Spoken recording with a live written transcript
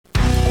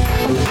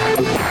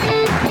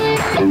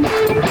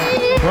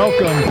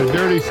Welcome to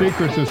Dirty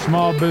Secrets of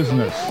Small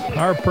Business.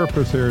 Our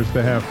purpose here is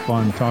to have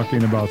fun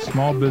talking about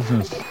small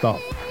business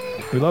stuff.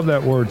 We love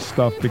that word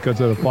stuff because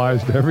it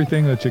applies to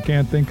everything that you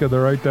can't think of the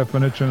right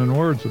definition and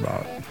words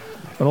about.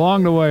 But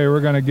along the way,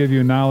 we're going to give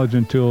you knowledge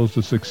and tools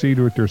to succeed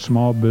with your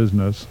small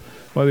business.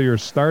 Whether you're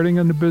starting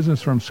in the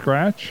business from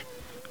scratch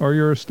or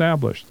you're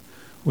established,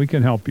 we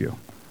can help you.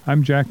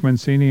 I'm Jack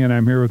Mancini, and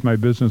I'm here with my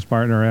business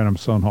partner, Adam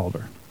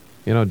Sonhalder.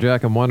 You know,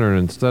 Jack, I'm wondering,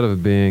 instead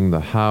of being the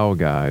how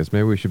guys,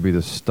 maybe we should be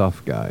the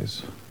stuff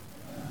guys.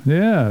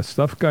 Yeah,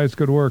 stuff guys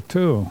could work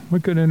too.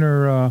 We could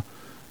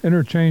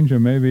interchange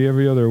them maybe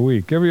every other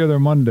week, every other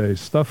Monday.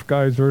 Stuff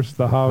guys versus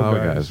the how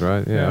guys.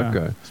 Right? Yeah,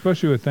 okay.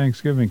 Especially with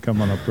Thanksgiving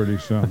coming up pretty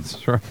soon.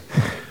 That's right.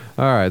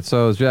 All right,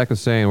 so as Jack was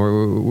saying,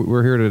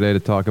 we're here today to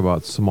talk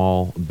about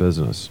small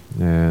business.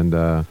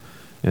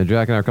 And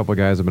Jack and I, a couple of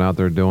guys, have been out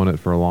there doing it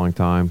for a long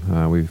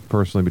time. We've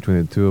personally,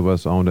 between the two of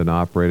us, owned and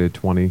operated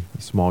 20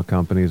 small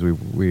companies.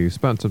 We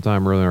spent some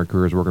time early in our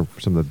careers working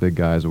for some of the big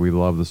guys, but we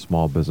love the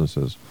small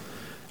businesses.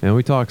 And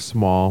we talk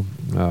small.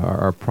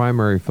 Our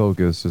primary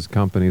focus is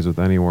companies with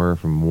anywhere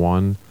from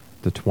 1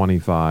 to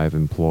 25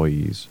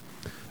 employees.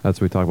 That's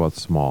what we talk about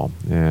small.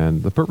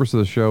 And the purpose of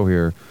the show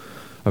here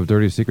of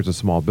Dirty Secrets of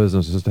Small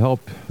Business is to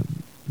help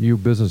you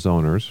business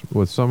owners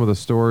with some of the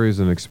stories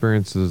and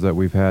experiences that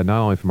we've had,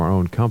 not only from our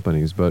own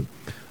companies, but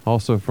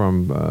also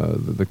from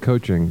the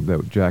coaching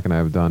that Jack and I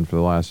have done for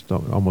the last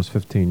almost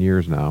 15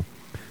 years now.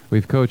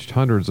 We've coached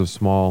hundreds of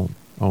small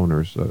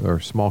owners, or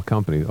small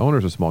companies,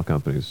 owners of small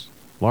companies,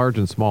 large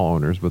and small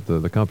owners, but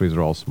the companies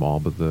are all small,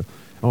 but the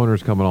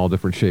owners come in all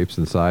different shapes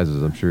and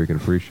sizes, I'm sure you can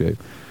appreciate.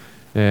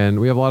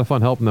 And we have a lot of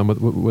fun helping them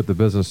with the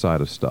business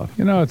side of stuff.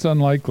 You know, it's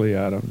unlikely,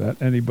 Adam,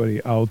 that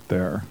anybody out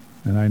there,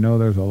 and I know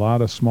there's a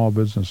lot of small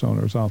business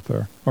owners out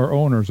there, or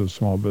owners of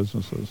small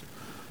businesses.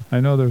 I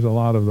know there's a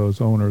lot of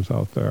those owners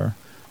out there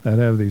that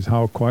have these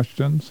how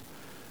questions,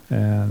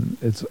 and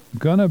it's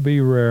going to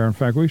be rare. In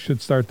fact, we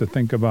should start to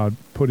think about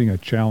putting a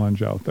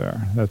challenge out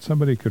there, that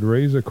somebody could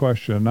raise a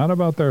question, not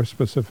about their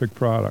specific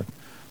product,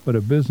 but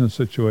a business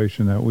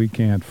situation that we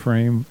can't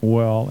frame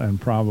well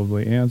and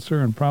probably answer,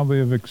 and probably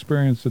have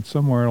experienced it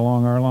somewhere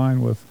along our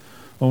line with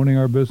owning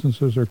our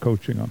businesses or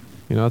coaching them.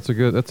 You know, that's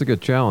a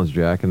good challenge,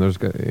 Jack. And there's,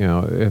 you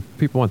know, if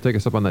people want to take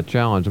us up on that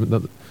challenge,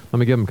 let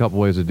me give them a couple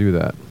ways to do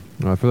that.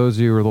 For those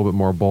of you who are a little bit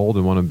more bold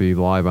and want to be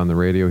live on the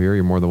radio here,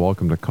 you're more than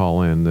welcome to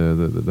call in.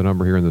 The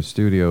number here in the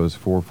studio is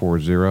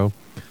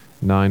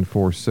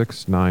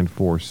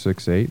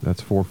 440-946-9468.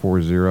 That's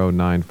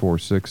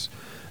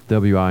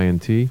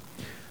 440-946-WINT.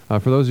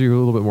 For those of you who are a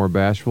little bit more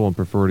bashful and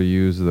prefer to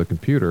use the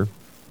computer,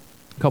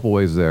 a couple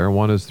ways there.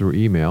 One is through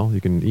email.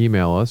 You can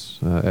email us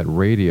at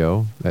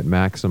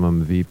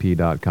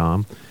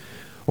radio@MaximumVP.com.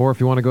 Or if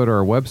you want to go to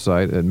our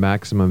website at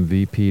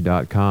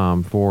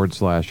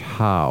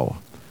MaximumVP.com/how.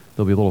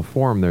 There'll be a little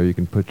form there. You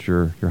can put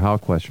your how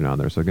question on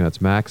there. So again, it's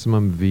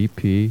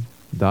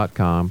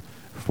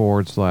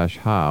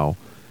MaximumVP.com/how.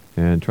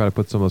 And try to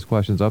put some of those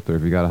questions up there.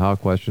 If you got a how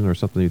question or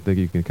something you think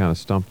you can kind of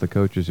stump the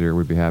coaches here,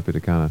 we'd be happy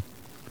to kind of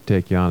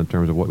take you on in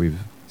terms of what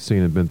we've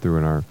seen and been through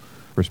in our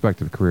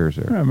respective careers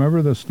here. Yeah,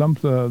 remember the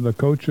stump the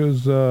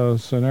coaches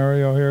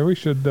scenario here? We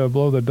should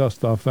blow the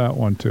dust off that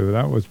one too.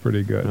 That was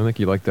pretty good. I think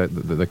you like that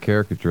the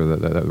caricature,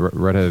 that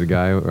redheaded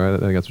guy, right? I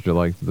think that's what you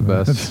liked the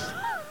best.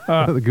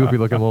 The goofy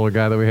looking little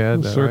guy that we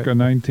had. Circa right?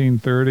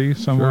 1930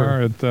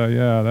 somewhere.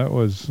 Sure. That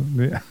was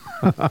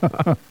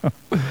that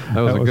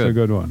was a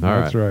good one.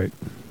 All that's right.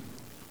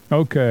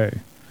 Okay.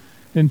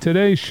 In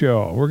today's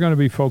show, we're going to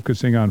be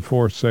focusing on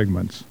 4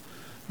 segments.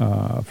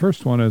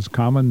 First one is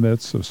common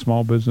myths of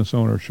small business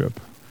ownership.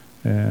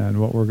 And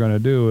what we're going to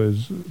do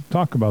is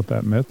talk about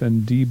that myth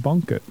and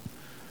debunk it.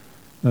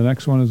 The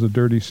next one is the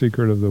dirty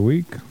secret of the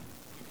week.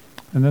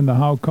 And then the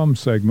how come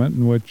segment,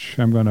 in which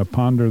I'm going to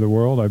ponder the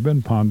world. I've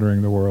been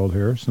pondering the world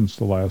here since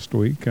the last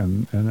week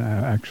and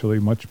actually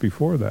much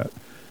before that.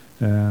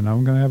 And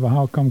I'm going to have a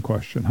how come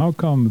question. How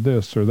come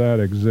this or that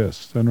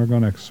exists? And we're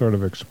going to sort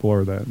of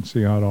explore that and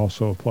see how it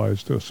also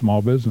applies to a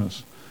small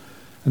business.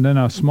 And then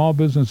a small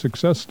business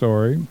success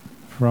story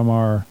from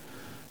our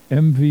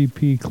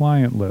MVP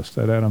client list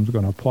that Adam's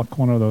going to pluck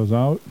one of those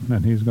out,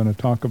 and he's going to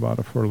talk about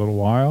it for a little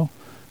while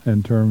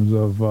in terms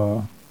of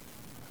a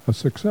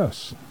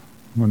success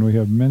when we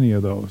have many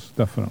of those,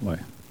 definitely.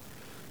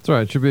 That's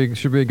right.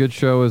 Should be a good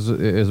show as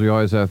we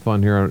always have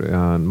fun here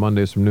on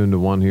Mondays from noon to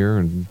 1 here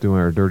and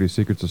doing our dirty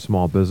secrets of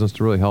small business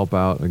to really help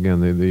out, again,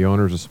 the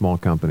owners of small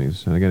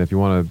companies. And again, if you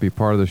want to be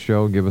part of the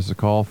show, give us a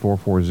call,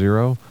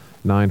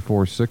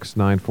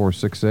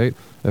 440-946-9468.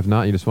 If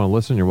not, you just want to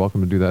listen, you're welcome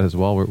to do that as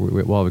well.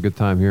 We'll have a good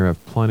time here. I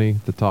have plenty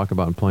to talk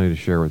about and plenty to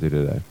share with you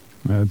today.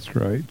 That's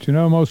right. You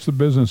know, most of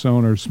the business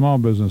owners, small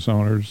business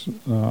owners,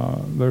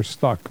 they're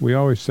stuck. We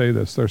always say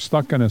this. They're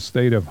stuck in a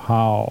state of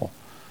how.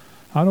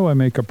 How do I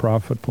make a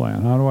profit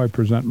plan? How do I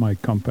present my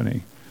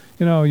company?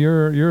 You know,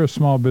 you're a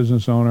small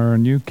business owner,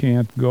 and you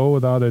can't go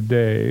without a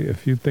day,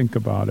 if you think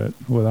about it,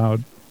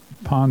 without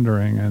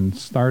pondering and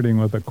starting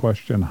with a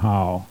question,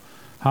 how?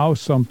 How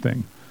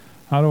something.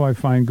 How do I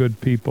find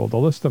good people? The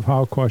list of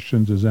how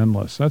questions is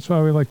endless. That's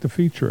why we like to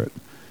feature it.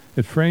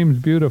 it frames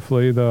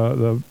beautifully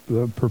the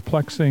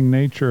perplexing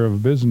nature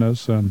of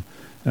business and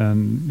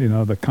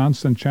the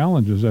constant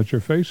challenges that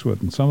you're faced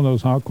with. And some of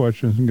those how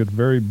questions can get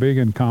very big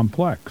and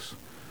complex.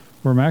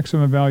 We're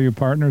Maximum Value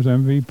Partners,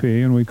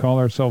 MVP, and we call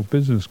ourselves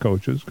business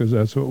coaches because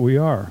that's what we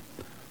are.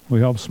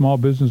 We help small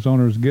business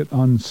owners get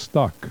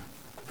unstuck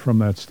from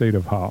that state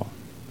of how.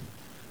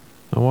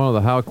 And one of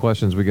the how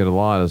questions we get a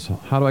lot is,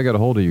 how do I get a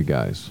hold of you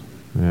guys?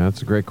 Yeah,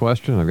 that's a great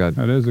question.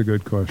 That is a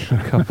good question.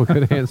 A couple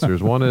good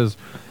answers. One is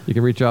you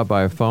can reach out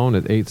by phone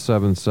at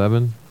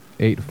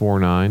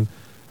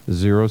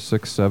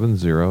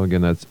 877-849-0670.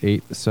 Again, that's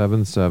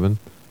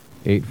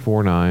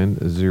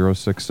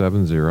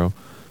 877-849-0670.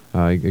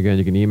 Again,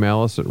 you can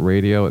email us at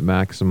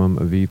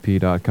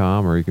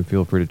radio@maximumvp.com, or you can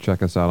feel free to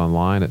check us out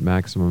online at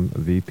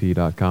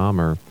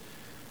maximumvp.com, or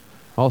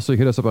also you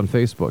hit us up on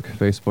Facebook,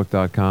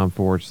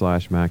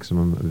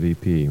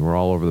 facebook.com/MaximumVP. We're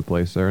all over the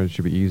place there, and it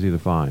should be easy to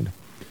find.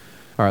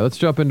 All right, let's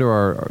jump into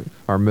our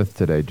myth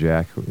today,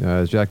 Jack.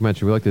 As Jack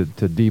mentioned, we like to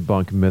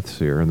debunk myths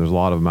here, and there's a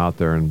lot of them out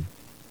there. And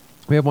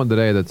we have one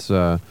today that's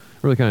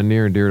really kind of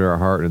near and dear to our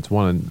heart, and it's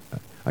one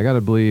I got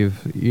to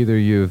believe either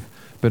you've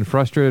been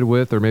frustrated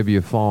with or maybe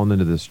you've fallen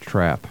into this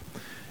trap.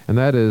 And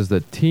that is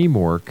that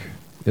teamwork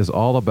is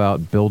all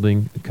about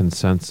building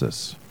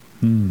consensus.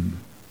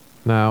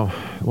 Now,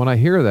 when I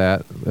hear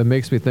that, it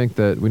makes me think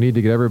that we need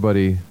to get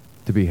everybody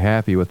to be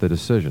happy with the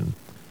decision.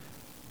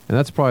 And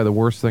that's probably the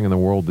worst thing in the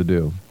world to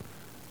do.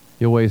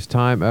 You'll waste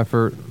time,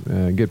 effort,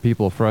 and get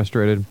people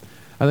frustrated.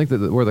 I think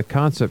that where the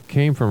concept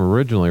came from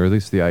originally, or at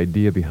least the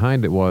idea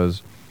behind it,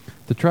 was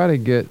to try to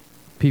get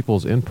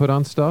people's input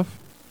on stuff,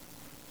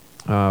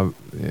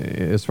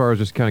 as far as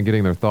just kind of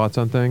getting their thoughts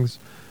on things,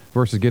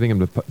 versus getting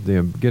them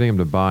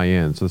to buy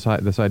in. So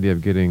this idea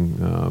of getting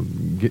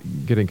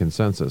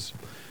consensus.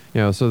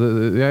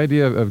 So the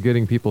idea of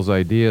getting people's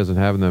ideas and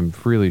having them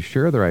freely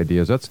share their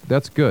ideas,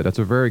 that's good. That's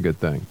a very good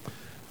thing.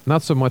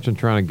 Not so much in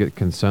trying to get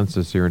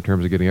consensus here in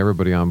terms of getting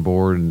everybody on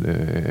board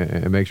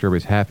and make sure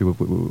everybody's happy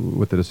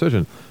with the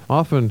decision.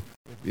 Often,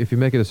 if you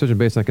make a decision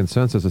based on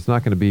consensus, it's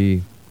not going to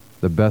be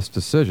the best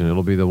decision.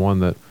 It'll be the one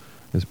that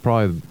is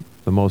probably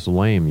the most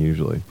lame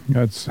usually.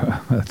 That's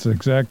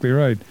exactly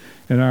right.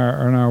 In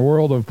our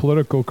world of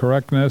political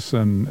correctness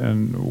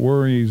and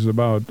worries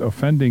about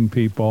offending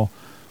people,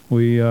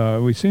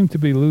 we seem to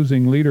be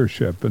losing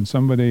leadership, and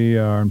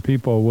and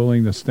people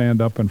willing to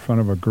stand up in front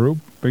of a group,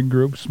 big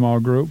group, small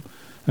group,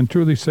 and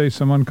truly say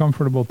some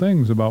uncomfortable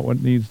things about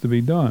what needs to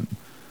be done.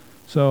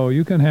 So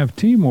you can have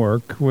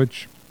teamwork,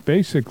 which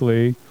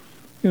basically,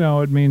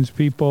 it means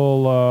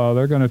people,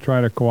 they're going to try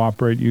to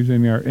cooperate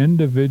using their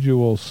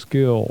individual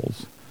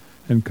skills.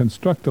 And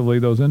constructively,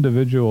 those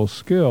individual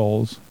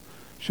skills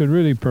should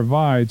really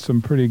provide some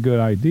pretty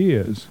good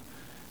ideas.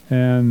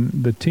 And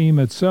the team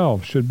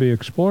itself should be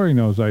exploring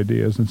those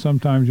ideas. And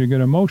sometimes you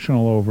get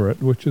emotional over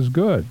it, which is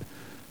good.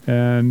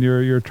 And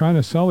you're trying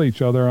to sell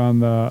each other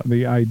on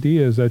the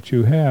ideas that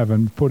you have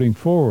and putting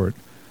forward.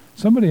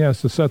 Somebody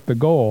has to set the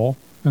goal,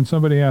 and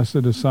somebody has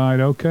to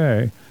decide,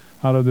 okay,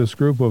 out of this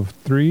group of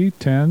 3,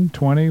 10,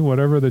 20,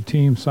 whatever the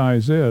team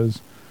size is,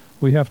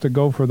 we have to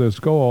go for this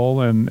goal,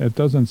 and it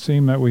doesn't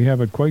seem that we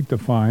have it quite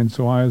defined,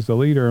 so I, as the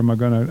leader, I'm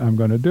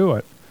going to do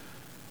it.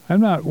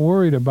 I'm not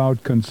worried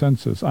about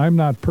consensus. I'm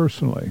not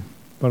personally,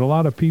 but a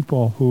lot of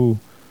people who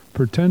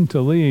pretend to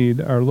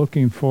lead are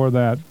looking for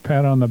that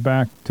pat on the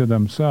back to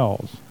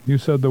themselves. You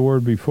said the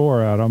word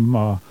before,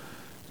 Adam.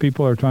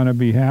 People are trying to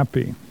be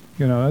happy.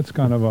 That's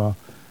kind of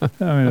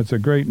it's a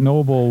great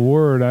noble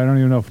word. I don't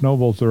even know if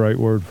noble's the right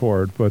word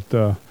for it, but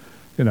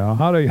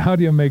how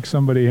do you make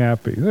somebody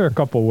happy? There are a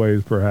couple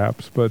ways,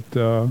 perhaps, but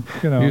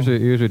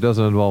usually it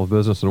doesn't involve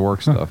business and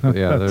work stuff. But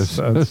yeah, there's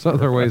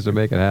other ways to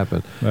make it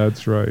happen.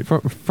 That's right.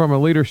 From a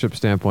leadership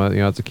standpoint,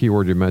 it's a key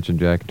word you mentioned,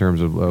 Jack, in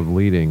terms of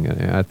leading.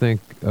 And I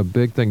think a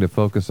big thing to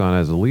focus on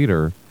as a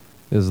leader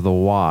is the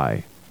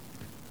why.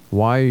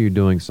 Why are you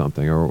doing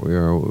something,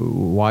 or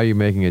why are you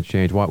making a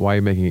change? Why are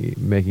you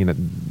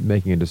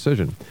making a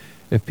decision?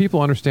 If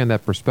people understand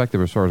that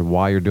perspective as far as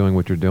why you're doing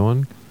what you're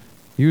doing,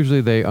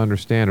 usually they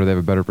understand, or they have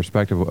a better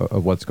perspective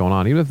of what's going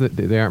on. Even if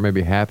they aren't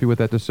maybe happy with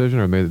that decision,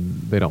 or maybe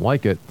they don't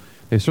like it,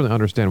 they certainly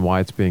understand why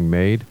it's being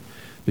made.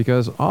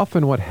 Because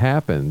often what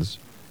happens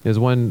is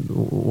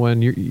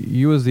when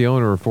you as the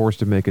owner are forced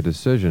to make a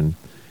decision,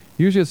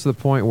 usually it's to the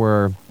point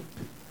where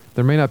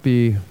there may not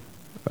be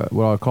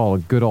what I'll call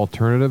good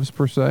alternatives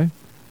per se.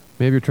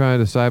 Maybe you're trying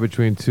to decide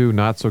between two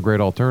not so great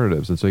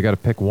alternatives, and so you got to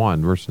pick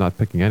one versus not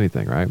picking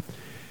anything, right?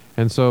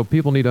 And so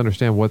people need to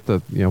understand what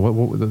the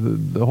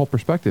whole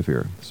perspective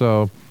here.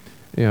 So,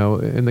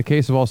 in the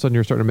case of all of a sudden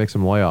you're starting to make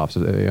some layoffs,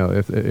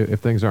 if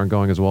things aren't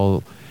going as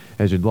well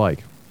as you'd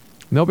like,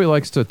 nobody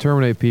likes to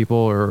terminate people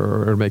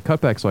or make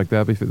cutbacks like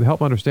that. But if you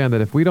help understand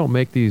that if we don't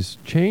make these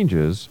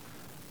changes,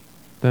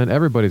 then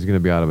everybody's going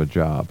to be out of a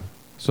job.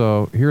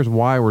 So here's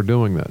why we're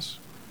doing this.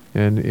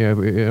 And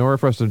in order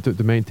for us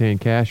to maintain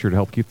cash here to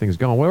help keep things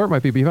going, whatever it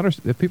might be,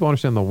 if people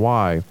understand the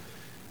why,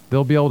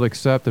 they'll be able to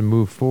accept and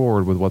move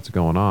forward with what's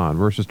going on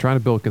versus trying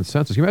to build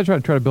consensus. You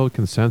imagine trying to build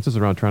consensus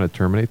around trying to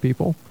terminate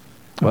people?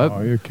 What?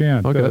 No, you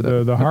can't.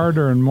 Okay. The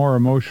harder and more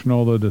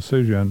emotional the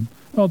decision,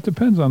 well, it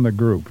depends on the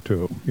group,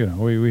 too.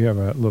 We have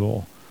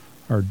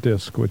our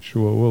disc, which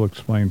we'll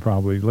explain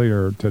probably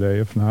later today.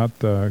 If not,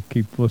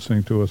 keep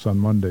listening to us on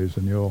Mondays,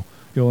 and you'll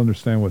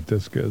understand what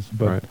disc is.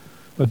 But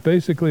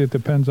basically, it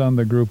depends on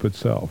the group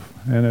itself.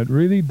 And it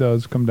really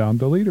does come down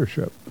to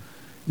leadership.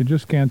 You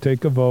just can't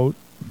take a vote.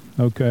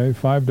 Okay,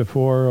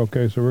 5-4.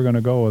 Okay, so we're going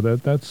to go with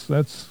it. That's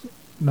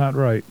not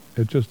right.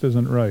 It just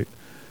isn't right.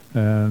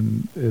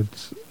 And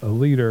it's a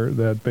leader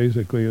that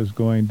basically is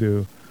going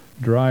to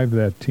drive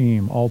that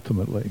team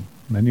ultimately.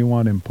 And you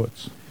want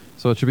inputs.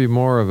 So it should be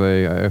more of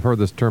I've heard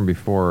this term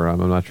before.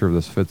 I'm not sure if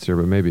this fits here,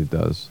 but maybe it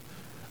does.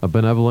 A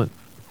benevolent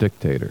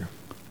dictator.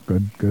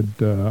 Good.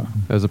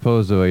 As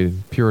opposed to a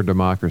pure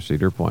democracy,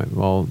 to your point.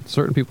 Well,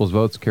 certain people's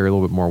votes carry a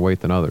little bit more weight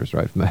than others,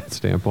 right, from that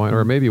standpoint.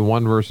 Or maybe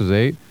 1 versus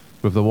 8.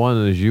 But if the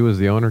one is you as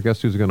the owner,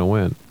 guess who's going to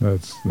win?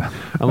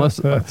 Unless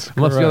the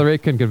other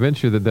 8 can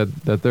convince you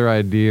that their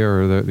idea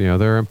or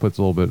their input's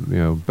a little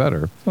bit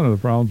better. It's one of the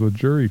problems with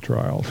jury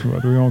trials,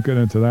 but we won't get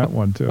into that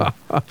one too.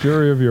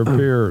 Jury of your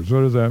peers.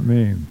 What does that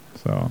mean?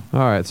 So all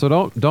right.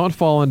 So don't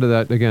fall into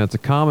that. Again, it's a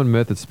common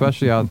myth,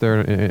 especially out there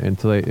in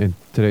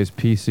today's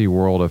PC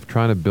world of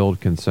trying to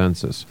build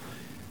consensus.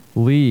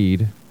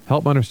 Lead.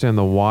 Help understand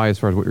the why as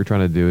far as what you're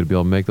trying to do to be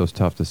able to make those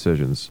tough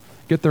decisions.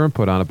 Get their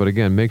input on it, but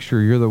again, make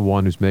sure you're the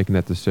one who's making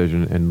that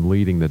decision and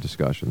leading the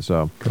discussion.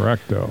 So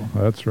correcto.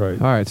 That's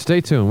right. All right,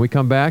 stay tuned. When we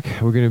come back,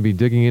 we're going to be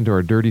digging into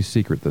our dirty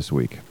secret this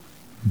week.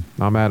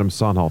 I'm Adam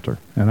Sonhalter.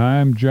 And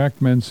I'm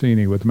Jack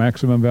Mancini with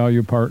Maximum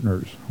Value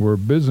Partners. We're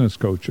business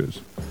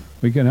coaches.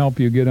 We can help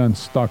you get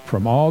unstuck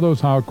from all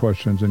those how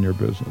questions in your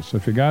business.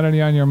 If you got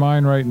any on your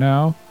mind right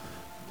now,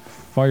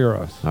 fire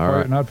us.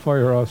 Not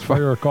fire us.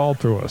 Fire a call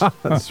to us.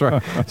 That's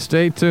right.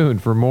 Stay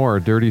tuned for more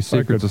Dirty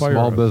Secrets of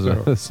Small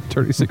Business.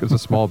 Dirty Secrets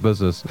of Small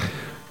Business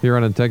here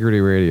on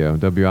Integrity Radio,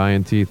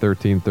 WINT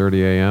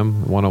 1330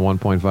 AM,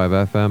 101.5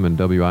 FM, and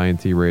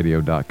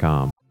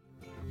WINTradio.com.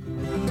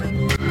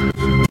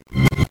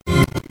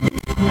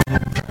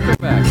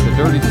 Back to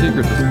Dirty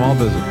Secrets of Small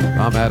Business.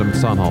 I'm Adam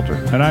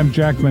Sonhalter. And I'm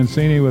Jack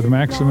Mancini with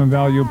Maximum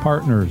Value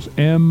Partners,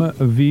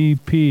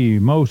 MVP,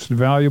 Most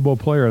Valuable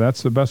Player.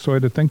 That's the best way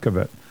to think of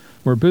it.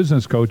 We're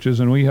business coaches,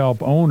 and we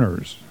help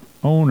owners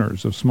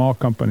of small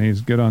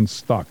companies get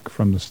unstuck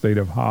from the state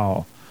of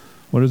how.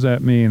 What does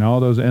that mean?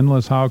 All those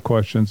endless how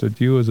questions that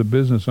you as a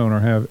business owner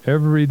have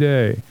every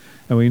day,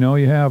 and we know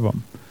you have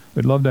them.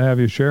 We'd love to have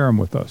you share them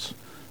with us.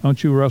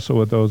 Don't you wrestle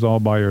with those all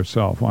by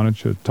yourself. Why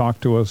don't you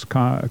talk to us,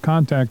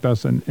 contact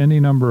us in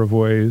any number of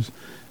ways,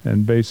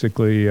 and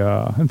basically,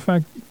 in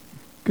fact,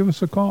 give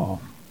us a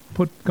call.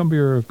 A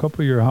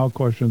couple of your how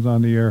questions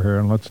on the air here,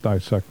 and let's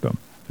dissect them.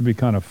 It'd be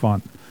kind of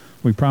fun.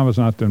 We promise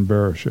not to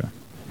embarrass you.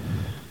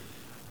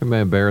 We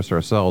may embarrass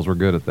ourselves. We're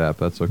good at that.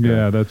 But that's okay.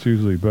 Yeah, that's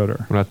usually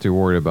better. We're not too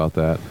worried about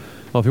that.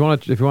 Well, if you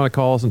want to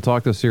call us and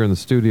talk to us here in the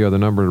studio, the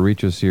number to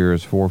reach us here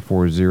is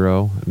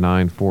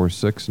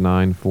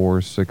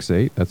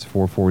 440-946-9468. That's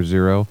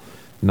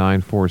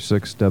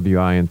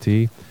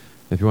 440-946-WINT.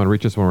 If you want to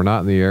reach us when we're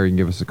not in the air, you can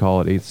give us a call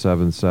at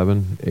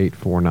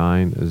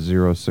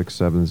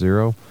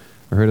 877-849-0670.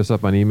 Or hit us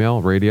up on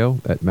email,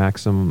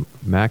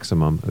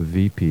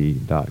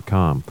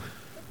 radio@maximumvp.com.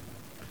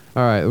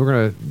 All right, we're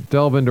going to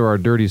delve into our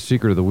dirty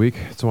secret of the week.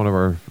 It's one of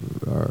our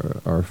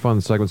fun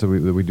segments that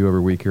we do every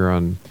week here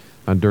on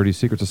Dirty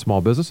Secrets of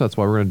Small Business. That's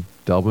why we're going to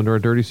delve into our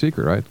dirty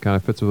secret, right? Kind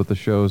of fits with the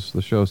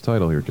show's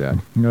title here, Jack.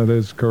 That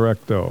is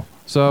correct, though.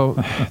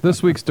 So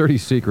this week's dirty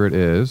secret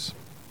is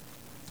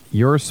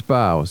your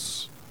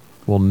spouse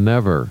will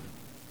never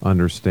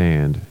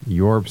understand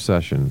your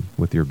obsession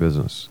with your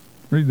business.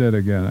 Read that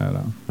again,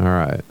 Adam. All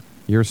right.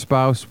 Your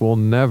spouse will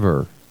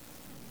never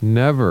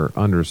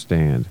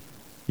understand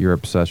your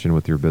obsession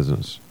with your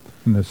business.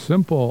 And the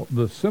simple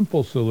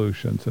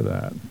solution to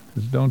that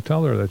is don't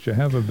tell her that you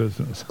have a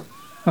business.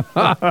 How's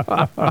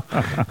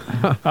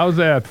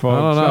that,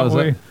 folks? I don't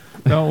know.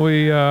 Don't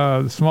we,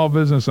 small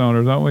business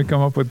owners, don't we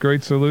come up with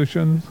great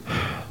solutions?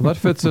 That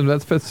fits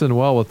in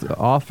well with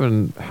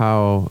often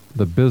how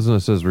the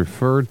business is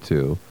referred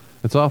to.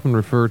 It's often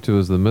referred to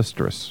as the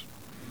mistress.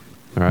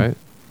 All right?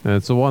 And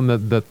it's the one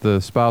that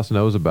the spouse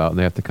knows about and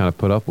they have to kind of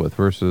put up with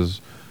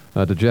versus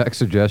to Jack's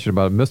suggestion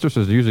about it,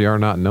 mistresses usually are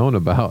not known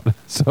about.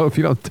 So if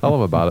you don't tell them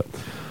about it,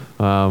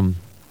 it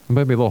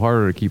might be a little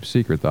harder to keep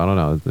secret, though. I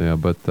don't know. Yeah,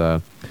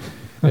 but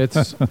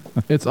it's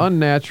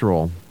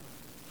unnatural.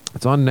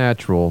 It's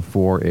unnatural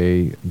for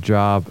a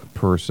job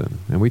person.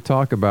 And we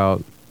talk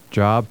about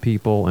job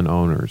people and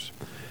owners.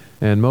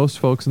 And most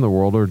folks in the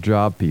world are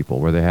job people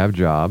where they have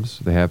jobs,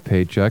 they have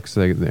paychecks,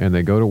 and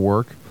they go to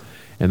work.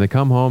 And they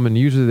come home, and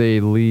usually they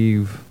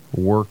leave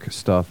work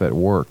stuff at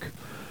work.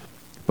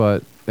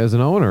 But as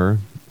an owner,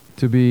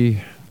 to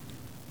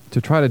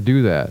try to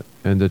do that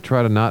and to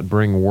try to not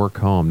bring work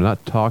home, to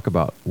not talk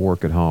about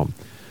work at home,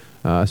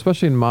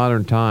 especially in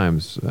modern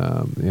times,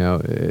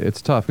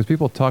 it's tough because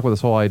people talk about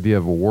this whole idea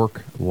of a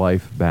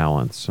work-life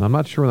balance. And I'm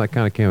not sure when that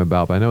kind of came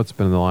about, but I know it's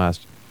been in the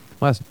last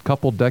last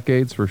couple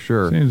decades for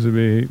sure. Seems to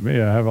be,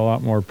 have a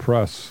lot more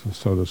press,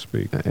 so to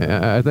speak.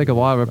 I think a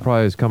lot of it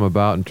probably has come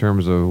about in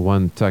terms of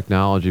when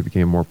technology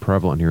became more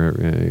prevalent here,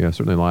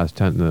 certainly in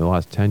the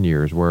last 10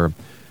 years, where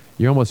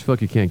you almost feel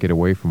like you can't get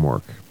away from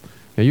work.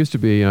 It used to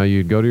be,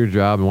 you'd go to your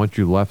job, and once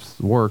you left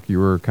work, you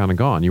were kind of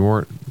gone. You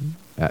weren't,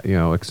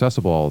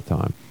 accessible all the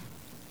time.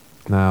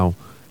 Now,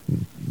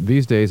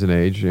 these days and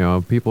age,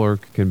 people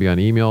can be on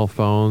email,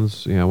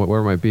 phones, whatever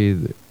it might be.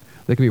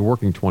 They can be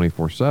working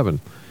 24/7.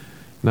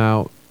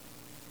 Now,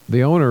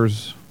 the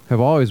owners have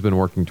always been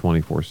working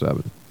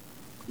 24/7.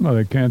 No,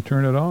 they can't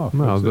turn it off.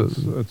 No,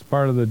 it's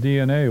part of the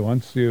DNA.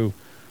 Once to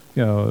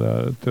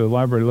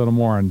elaborate a little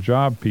more on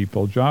job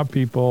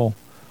people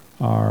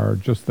are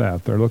just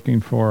that. They're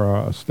looking for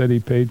a steady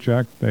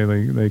paycheck.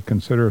 They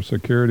consider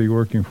security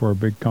working for a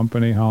big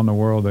company. How in the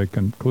world they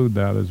conclude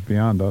that is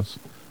beyond us.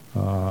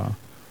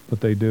 But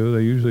they do.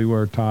 They usually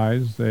wear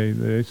ties.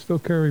 They still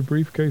carry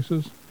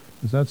briefcases.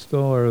 Is that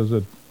still, or is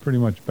it pretty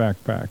much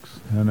backpacks?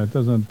 And it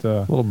doesn't...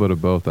 a little bit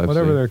of both,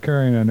 whatever they're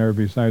carrying in there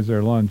besides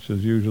their lunch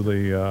is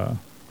usually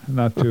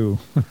not too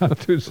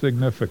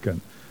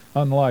significant.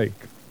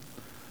 Unlike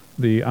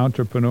the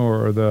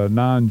entrepreneur or the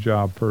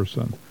non-job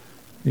person.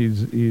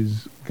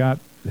 He's got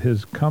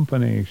his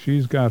company,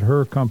 she's got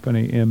her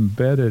company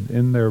embedded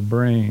in their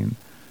brain,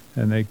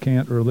 and they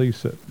can't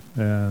release it.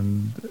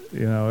 And,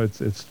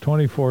 it's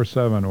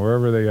 24/7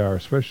 wherever they are,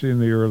 especially in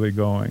the early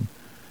going.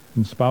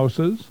 And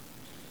spouses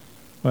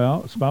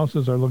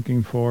are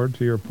looking for,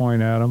 to your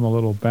point, Adam, a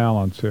little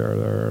balance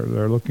here.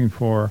 They're looking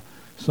for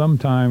some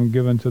time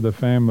given to the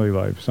family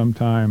life, some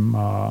time,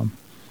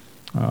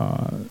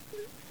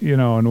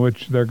 in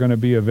which they're going to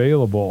be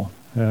available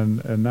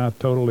and not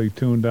totally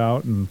tuned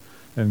out and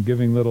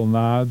giving little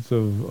nods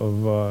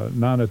of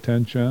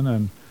non-attention,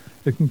 and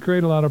it can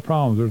create a lot of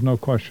problems. There's no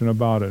question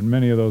about it. And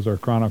many of those are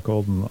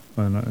chronicled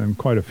in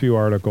quite a few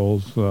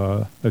articles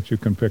that you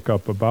can pick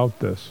up about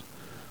this.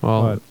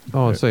 Well,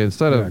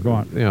 instead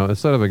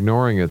of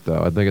ignoring it,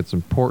 though, I think it's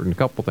important. A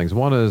couple things.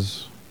 One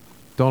is,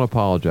 don't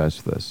apologize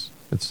for this.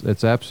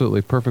 It's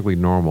absolutely perfectly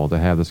normal to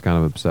have this kind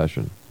of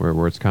obsession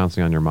where it's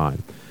constantly on your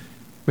mind.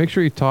 Make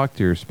sure you talk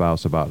to your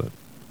spouse about it.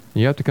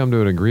 You have to come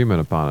to an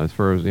agreement upon it. As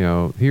far as,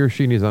 he or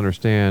she needs to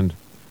understand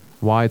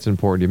why it's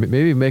important.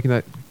 Maybe making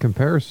that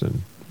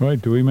comparison.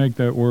 Right. Do we make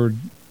that word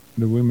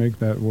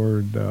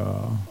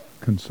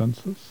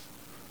consensus?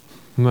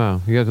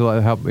 No. You have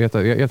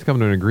to come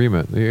to an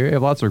agreement. You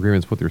have lots of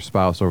agreements with your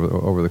spouse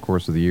over the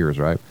course of the years,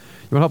 right?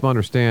 You want to help them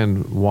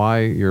understand why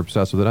you're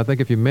obsessed with it. I think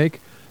if you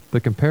make the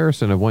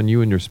comparison of when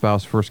you and your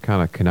spouse first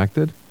kind of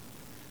connected,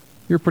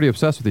 you're pretty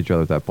obsessed with each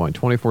other at that point.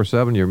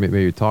 24/7, you're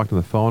maybe talking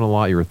on the phone a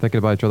lot. You were thinking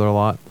about each other a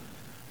lot.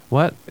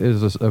 Well, that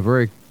is a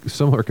very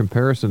similar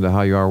comparison to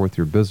how you are with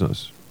your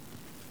business.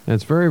 And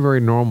it's very,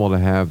 very normal to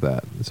have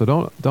that. So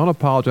don't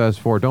apologize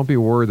for it. Don't be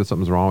worried that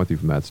something's wrong with you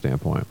from that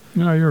standpoint.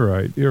 No, you're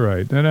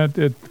right.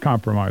 And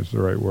compromise is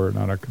the right word,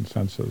 not a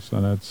consensus.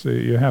 And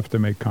you have to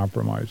make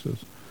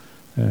compromises.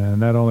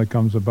 And that only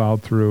comes about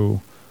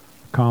through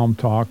calm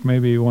talk.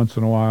 Maybe once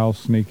in a while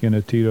sneak in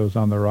a Tito's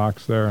on the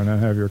rocks there and then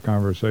have your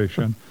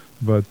conversation.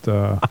 But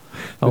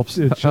helps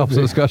the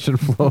discussion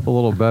flow a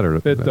little better.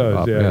 It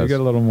does, yeah. Yes. You get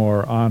a little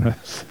more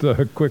honest,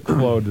 quick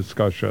flow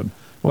discussion.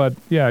 But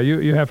yeah,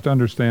 you have to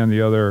understand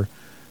the other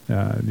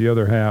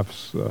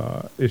half's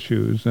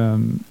issues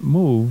and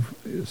move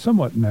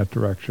somewhat in that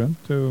direction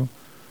to,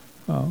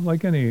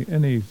 like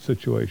any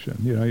situation.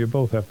 You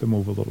both have to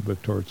move a little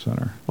bit towards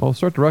center. Well,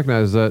 start to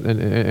recognize that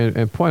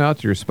and point out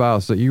to your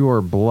spouse that you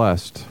are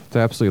blessed to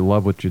absolutely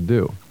love what you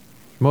do.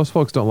 Most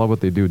folks don't love what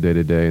they do day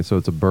to day, so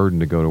it's a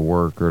burden to go to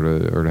work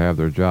or to have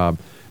their job.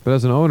 But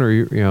as an owner,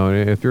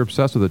 if you're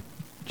obsessed with it,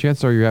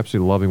 chances are you're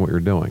absolutely loving what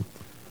you're doing.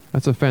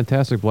 That's a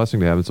fantastic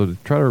blessing to have. And so to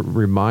try to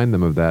remind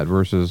them of that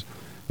versus,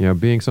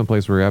 being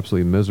someplace where you're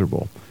absolutely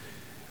miserable.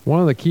 One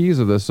of the keys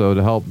of this, though,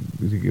 to help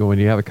when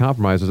you have a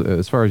compromise,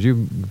 as far as you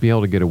being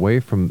able to get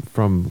away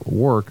from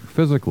work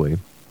physically,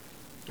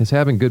 is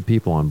having good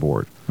people on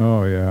board.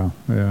 Oh yeah.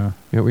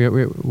 We have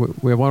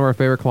one of our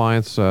favorite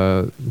clients.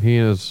 He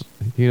and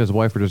his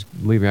wife are just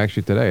leaving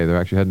actually today. They're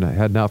actually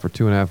heading out for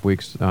 2.5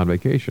 weeks on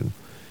vacation,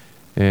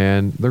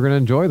 and they're going to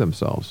enjoy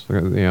themselves.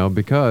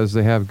 Because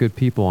they have good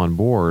people on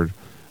board,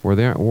 where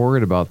they aren't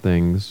worried about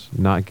things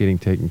not getting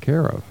taken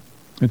care of.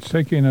 It's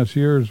taking us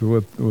years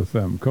with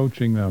them,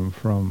 coaching them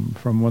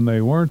from when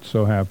they weren't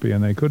so happy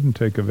and they couldn't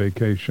take a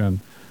vacation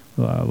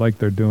like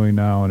they're doing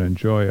now and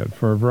enjoy it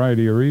for a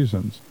variety of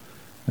reasons.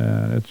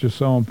 And it's just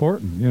so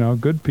important.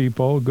 Good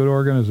people, good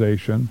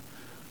organization.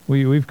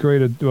 We've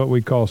created what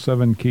we call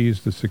 7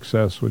 keys to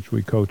success, which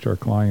we coach our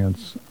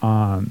clients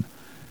on.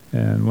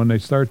 And when they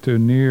start to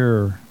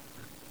near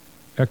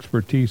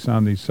expertise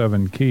on these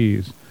 7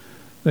 keys,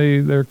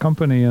 their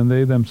company and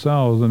they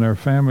themselves and their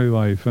family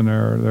life and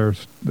their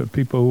the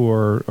people who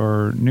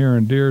are near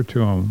and dear to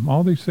them,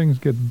 all these things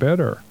get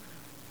better.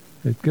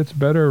 It gets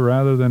better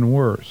rather than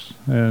worse,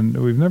 and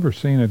we've never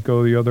seen it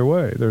go the other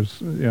way.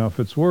 There's, if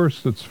it's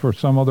worse, it's for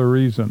some other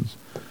reasons.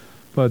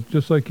 But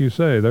just like you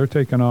say, they're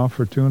taking off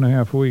for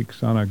 2.5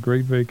 weeks on a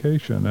great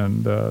vacation,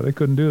 and they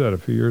couldn't do that a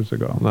few years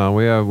ago. No,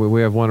 we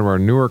have one of our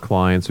newer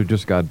clients who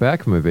just got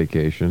back from a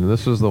vacation.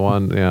 This is the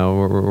one,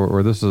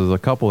 where this is a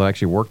couple that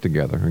actually work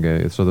together.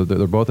 Okay, so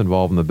they're both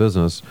involved in the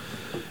business,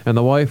 and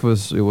the wife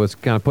was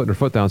kind of putting her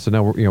foot down and said,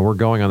 "No, we're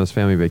going on this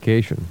family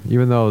vacation."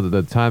 Even though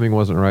the timing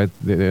wasn't right,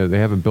 they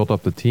haven't built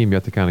up the team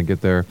yet to kind of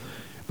get there,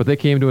 but they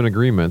came to an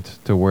agreement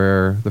to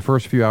where the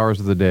first few hours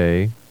of the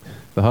day,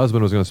 the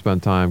husband was going to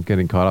spend time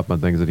getting caught up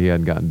on things that he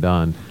hadn't gotten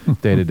done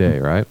day to day,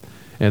 right?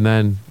 And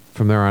then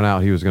from there on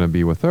out, he was going to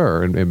be with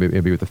her and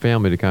be with the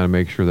family to kind of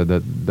make sure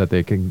that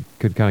they could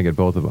kind of get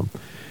both of them.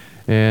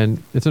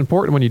 And it's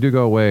important when you do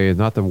go away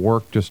not to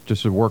work just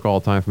to work all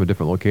the time from a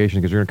different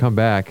location, because you're going to come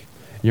back,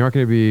 you're not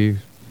going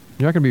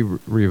to be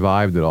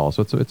revived at all.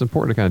 So it's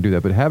important to kind of do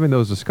that. But having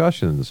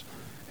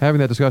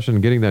that discussion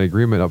and getting that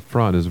agreement up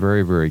front is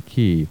very, very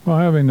key. Well,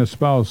 having the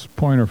spouse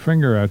point her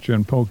finger at you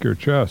and poke your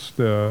chest,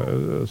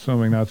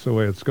 assuming that's the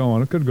way it's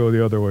going. It could go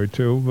the other way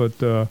too, but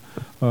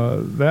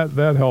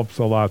that helps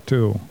a lot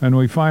too. And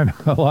we find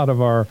a lot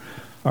of our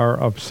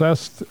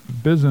obsessed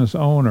business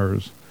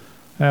owners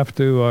have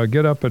to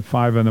get up at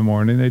 5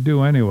 a.m. They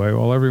do anyway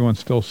while everyone's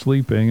still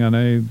sleeping, and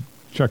they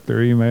check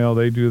their email,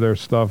 they do their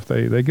stuff,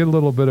 they get a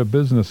little bit of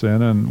business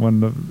in, and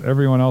when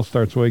everyone else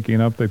starts waking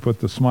up, they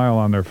put the smile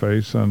on their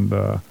face, and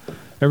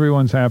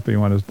everyone's happy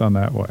when it's done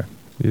that way.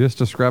 You just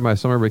described my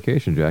summer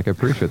vacation, Jack. I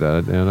appreciate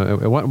that,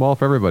 and it went well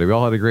for everybody. We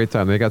all had a great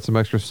time. They got some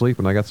extra sleep,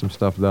 and I got some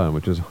stuff done,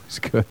 which is always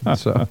good.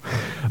 So,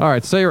 all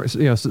right,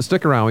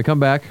 stick around. We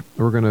come back,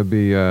 we're going to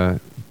be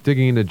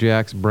digging into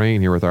Jack's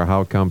brain here with our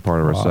How Come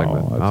part of our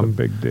segment. That's a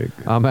big dig.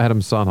 I'm Adam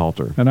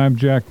Sonhalter. And I'm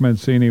Jack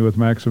Mancini with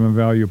Maximum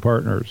Value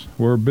Partners.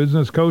 We're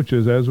business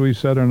coaches, as we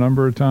said a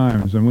number of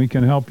times, and we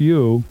can help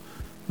you,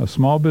 a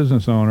small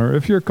business owner.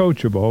 If you're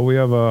coachable, we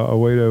have a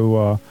way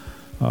to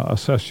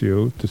assess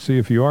you to see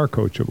if you are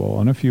coachable.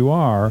 And if you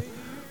are,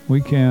 we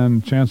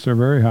can, chances are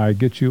very high,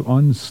 get you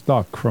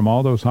unstuck from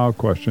all those how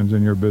questions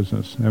in your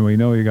business. And we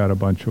know you got a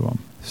bunch of them.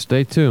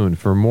 Stay tuned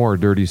for more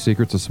Dirty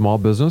Secrets of Small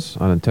Business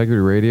on Integrity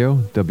Radio,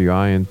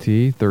 WINT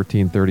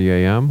 1330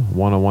 AM,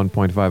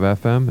 101.5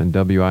 FM, and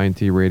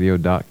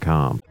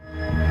WINTradio.com.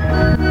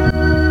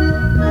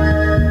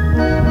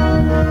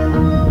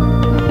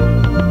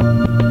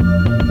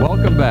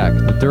 Welcome back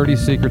to Dirty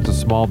Secrets of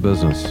Small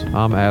Business.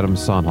 I'm Adam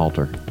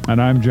Sonhalter. And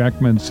I'm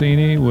Jack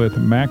Mancini with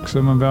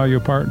Maximum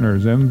Value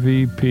Partners,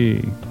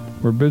 MVP.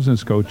 We're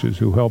business coaches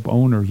who help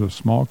owners of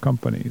small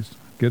companies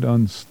get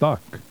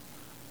unstuck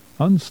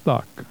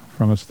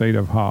from a state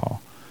of how.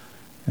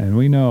 And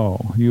we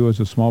know you as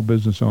a small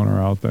business owner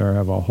out there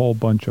have a whole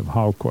bunch of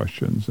how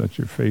questions that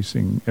you're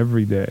facing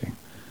every day.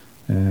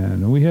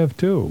 And we have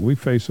too. We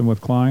face them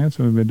with clients,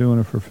 and we've been doing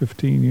it for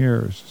 15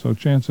 years. So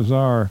chances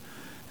are,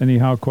 any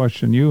how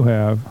question you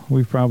have,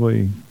 we've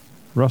probably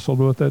wrestled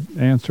with it,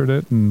 answered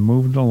it, and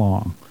moved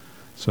along.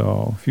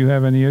 So if you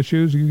have any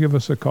issues, you give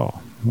us a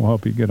call. We'll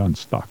help you get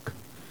unstuck.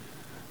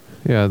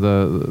 Yeah,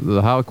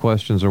 the how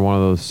questions are one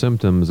of those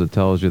symptoms that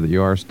tells you that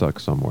you are stuck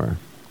somewhere.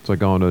 It's like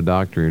going to a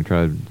doctor and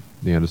try to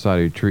decide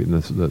are you treating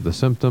the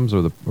symptoms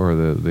or the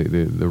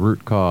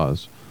root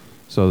cause.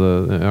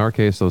 So in our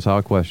case, those how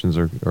questions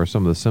are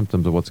some of the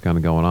symptoms of what's kind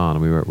of going on,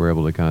 and we're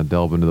able to kind of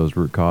delve into those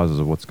root causes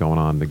of what's going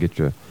on to get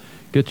you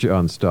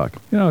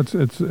unstuck.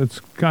 It's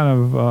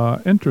kind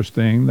of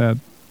interesting that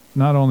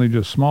not only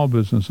just small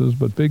businesses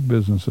but big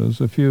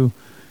businesses, if you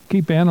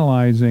keep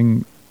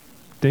analyzing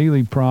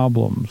daily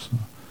problems,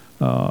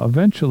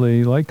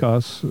 eventually, like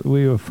us,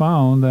 we have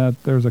found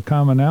that there's a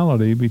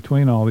commonality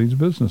between all these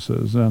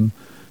businesses, and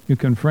you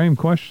can frame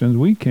questions,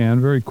 we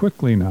can very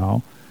quickly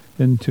now,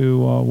 into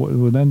what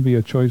would then be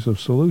a choice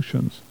of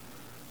solutions.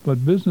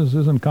 But business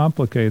isn't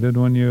complicated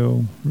when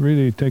you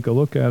really take a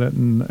look at it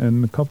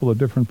in a couple of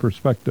different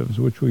perspectives,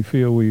 which we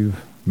feel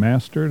we've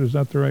mastered. Is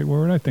that the right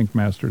word? I think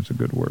mastered is a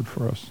good word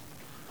for us.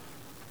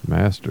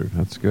 Mastered.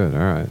 That's good. All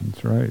right.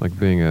 That's right. Like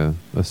being a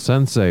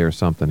sensei or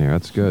something here.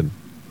 That's good.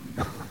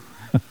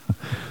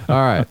 All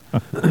right.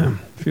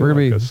 We're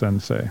like a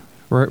sensei.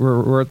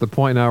 We're at the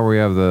point now where we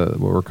have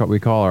what we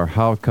call our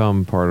How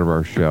Come part of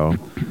our show.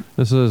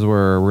 This is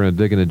where we're going to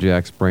dig into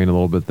Jack's brain a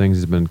little bit, things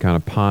he's been kind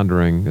of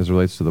pondering as it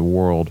relates to the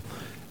world.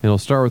 And he'll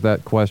start with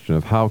that question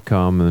of how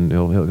come, and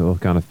he'll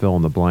kind of fill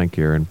in the blank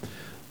here. And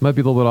it might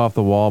be a little bit off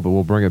the wall, but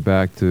we'll bring it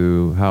back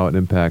to how it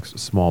impacts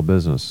small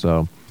business.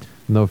 So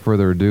no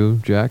further ado,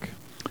 Jack,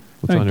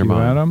 what's on your mind?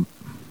 Thank you, Adam.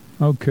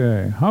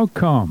 Okay, how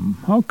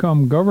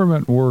come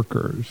government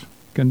workers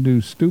can do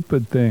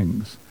stupid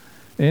things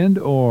and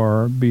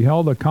or be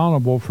held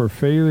accountable for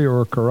failure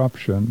or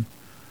corruption,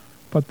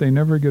 but they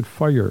never get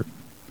fired?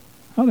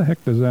 How the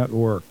heck does that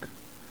work?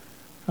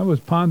 I was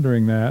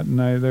pondering that, and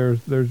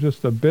there's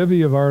just a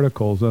bevy of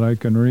articles that I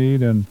can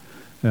read and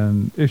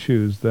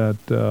issues that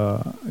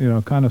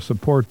kind of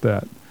support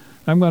that.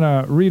 I'm going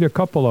to read a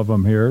couple of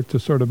them here to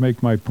sort of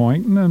make my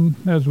point, and then,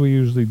 as we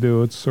usually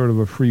do, it's sort of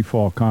a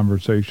free-fall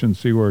conversation,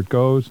 see where it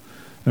goes,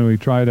 and we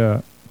try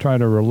to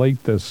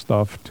relate this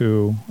stuff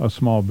to a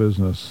small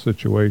business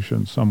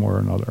situation somewhere or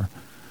another.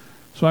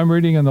 So I'm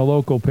reading in the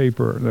local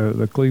paper,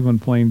 the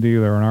Cleveland Plain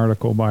Dealer, an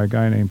article by a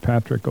guy named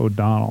Patrick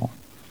O'Donnell.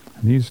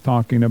 And he's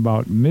talking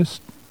about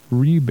missed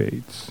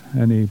rebates,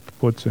 and he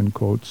puts in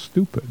quotes,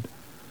 stupid.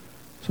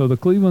 So the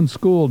Cleveland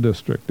School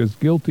District is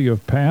guilty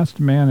of past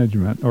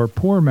management or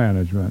poor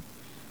management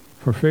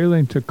for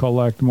failing to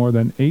collect more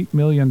than $8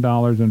 million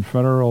in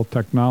federal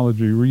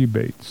technology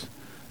rebates.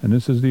 And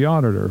this is the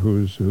auditor,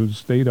 who's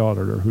state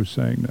auditor, who's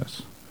saying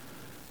this.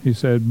 He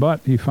said,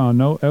 but he found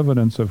no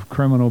evidence of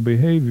criminal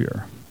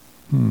behavior.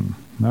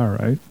 All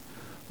right.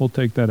 We'll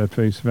take that at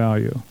face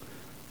value.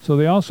 So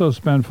they also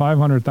spent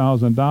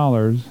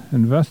 $500,000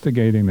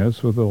 investigating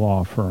this with a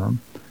law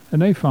firm,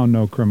 and they found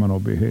no criminal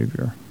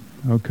behavior.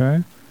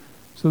 Okay?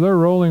 So they're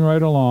rolling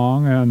right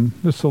along, and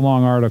this is a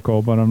long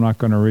article, but I'm not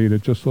going to read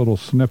it, just little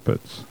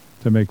snippets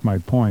to make my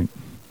point.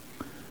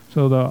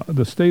 So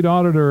the state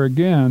auditor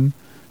again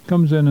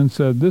comes in and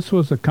said this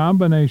was a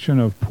combination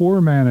of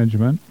poor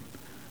management,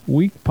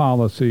 weak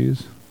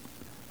policies,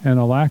 and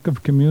a lack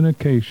of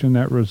communication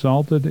that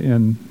resulted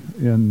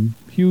in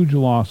huge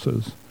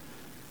losses.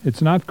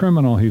 It's not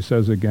criminal, he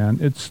says again.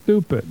 It's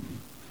stupid.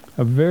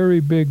 A very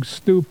big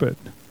stupid.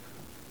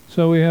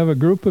 So we have a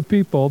group of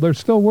people, they're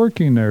still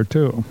working there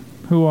too,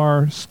 who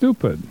are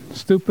stupid.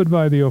 Stupid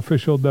by the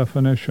official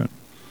definition.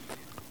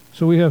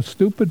 So we have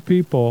stupid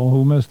people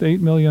who missed $8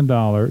 million,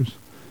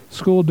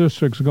 school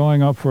districts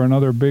going up for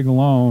another big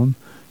loan,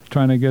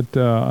 trying to get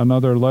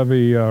another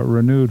levy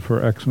renewed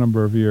for X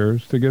number of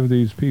years to give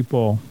these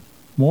people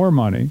more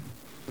money.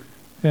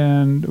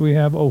 And we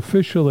have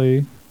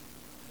officially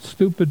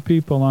stupid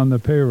people on the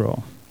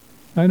payroll.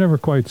 I never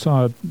quite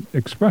saw it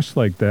expressed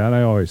like that.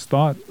 I always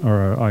thought,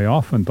 or I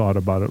often thought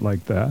about it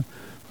like that,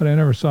 but I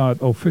never saw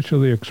it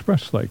officially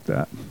expressed like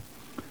that.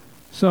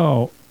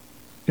 So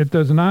it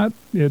does not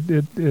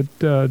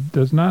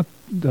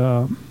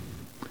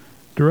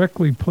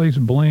directly place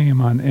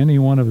blame on any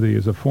one of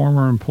these, a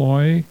former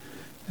employee,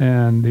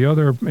 and the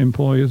other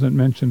employee isn't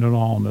mentioned at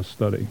all in this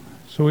study.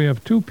 So we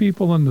have two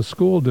people in the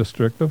school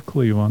district of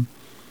Cleveland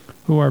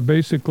who are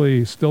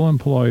basically still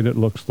employed, it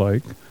looks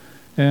like,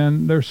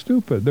 and they're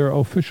stupid. They're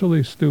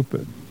officially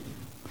stupid.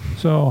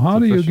 So how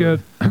do you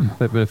get...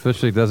 They've been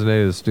officially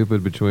designated as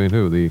stupid between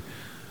who? The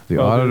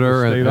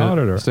auditor and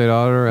the state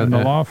auditor and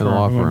the law firm and the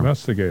law who firm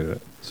investigated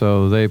it.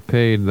 So they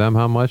paid them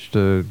how much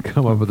to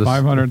come up with this?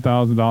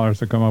 $500,000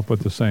 to come up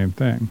with the same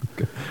thing.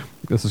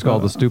 This is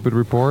called the stupid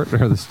report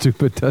or the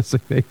stupid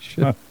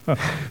designation.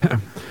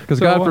 Because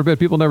God forbid,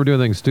 people never do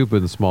anything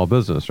stupid in small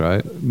business,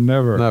 right?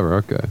 Never. Never,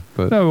 okay.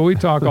 But we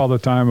talk all the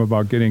time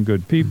about getting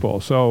good people.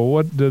 So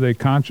what, do they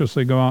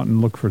consciously go out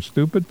and look for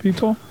stupid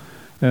people?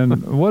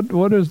 And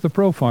what is the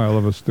profile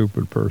of a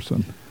stupid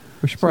person?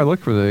 We should probably look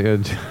for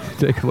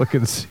take a look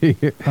and see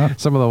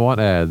some of the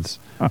want ads.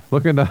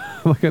 Looking to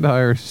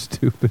hire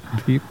stupid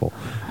people.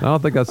 I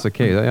don't think that's the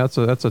case. That's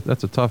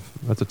a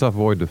tough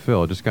void to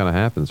fill. It just kind of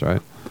happens,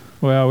 right?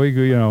 Well,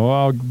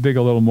 I'll dig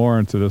a little more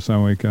into this,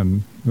 and we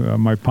can.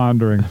 My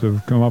ponderings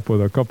have come up with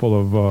a couple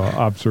of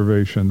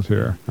observations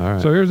here. All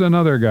right. So here's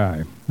another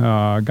guy,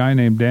 a guy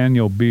named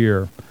Daniel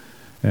Beer,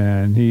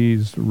 and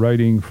he's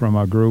writing from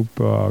a group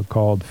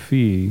called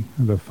FEE,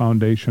 the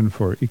Foundation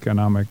for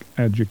Economic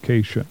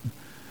Education,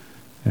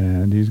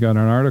 and he's got an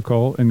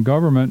article, "In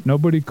Government,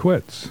 Nobody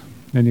Quits,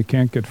 and You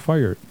Can't Get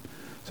Fired."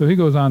 So he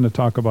goes on to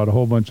talk about a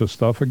whole bunch of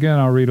stuff. Again,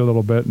 I'll read a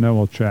little bit, and then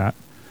we'll chat.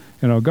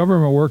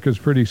 Government work is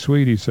pretty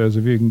sweet, he says,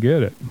 if you can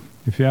get it.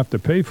 If you have to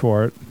pay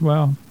for it,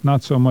 well,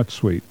 not so much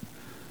sweet.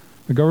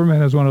 The government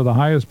has one of the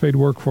highest paid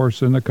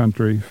workforces in the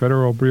country.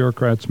 Federal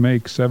bureaucrats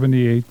make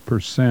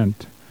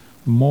 78%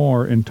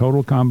 more in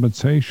total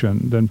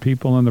compensation than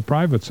people in the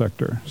private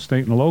sector.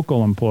 State and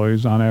local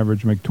employees, on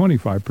average, make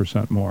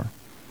 25% more.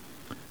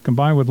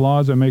 Combined with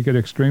laws that make it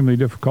extremely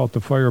difficult to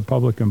fire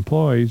public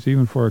employees,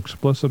 even for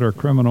explicit or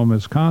criminal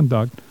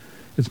misconduct,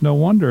 it's no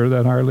wonder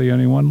that hardly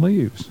anyone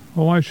leaves.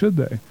 Well, why should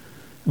they?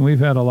 And we've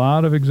had a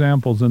lot of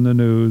examples in the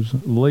news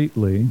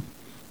lately,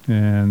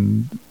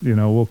 and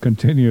we'll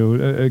continue.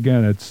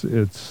 Again, it's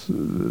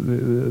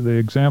the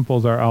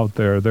examples are out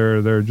there.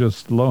 They're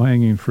just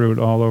low-hanging fruit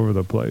all over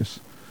the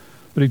place.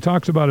 But he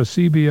talks about a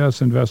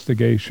CBS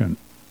investigation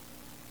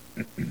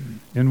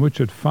in which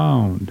it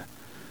found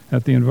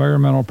at the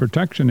Environmental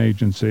Protection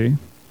Agency,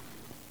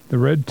 the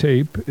red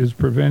tape is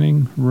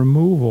preventing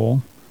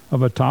removal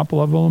of a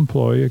top-level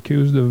employee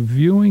accused of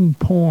viewing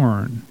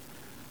porn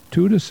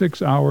 2 to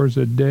 6 hours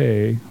a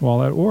day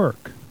while at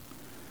work.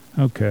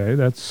 Okay,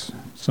 that's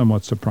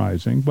somewhat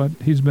surprising, but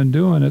he's been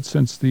doing it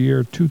since the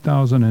year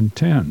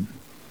 2010.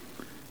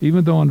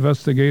 Even though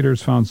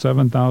investigators found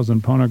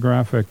 7,000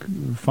 pornographic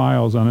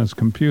files on his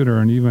computer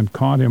and even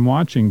caught him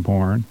watching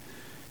porn,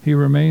 he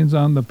remains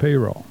on the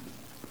payroll.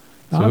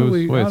 So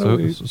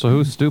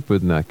who's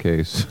stupid in that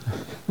case?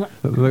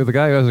 the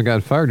guy who hasn't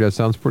gotten fired yet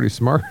sounds pretty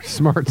smart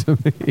to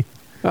me.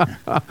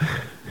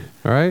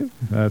 All right?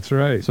 That's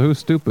right. So who's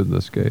stupid in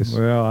this case?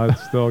 Well, I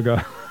still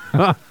got...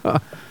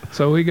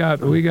 So we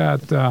got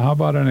how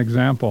about an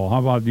example? How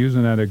about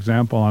using that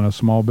example on a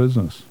small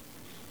business?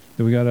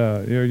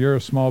 So you're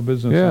a small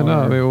business Yeah, owner. no.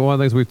 I mean, one of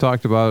the things we've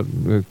talked about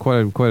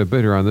quite a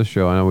bit here on this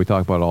show. I know we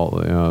talk about all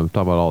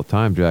the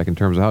time, Jack, in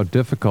terms of how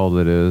difficult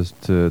it is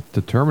to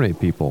terminate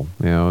people.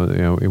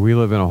 We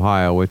live in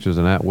Ohio, which is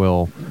an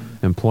at-will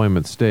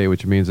employment state,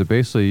 which means that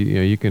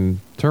basically you can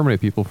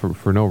terminate people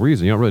for no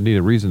reason. You don't really need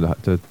a reason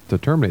to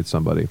terminate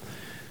somebody.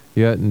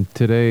 Yet in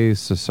today's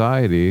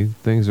society,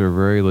 things are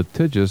very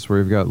litigious, where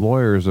you've got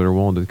lawyers that are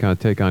willing to kind of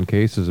take on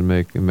cases and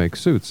make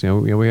suits.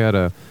 We had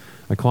a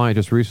client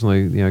just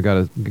recently,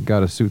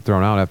 got a suit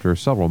thrown out after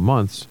several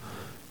months,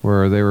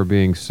 where they were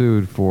being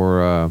sued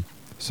for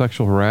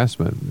sexual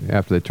harassment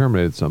after they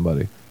terminated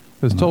somebody.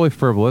 It was totally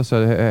frivolous,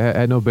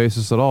 had no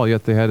basis at all.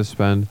 Yet they had to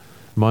spend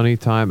money,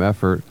 time,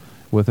 effort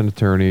with an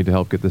attorney to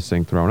help get this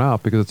thing thrown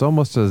out, because it's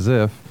almost as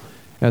if,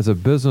 as a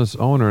business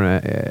owner,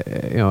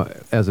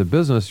 as a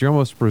business, you're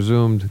almost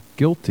presumed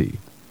guilty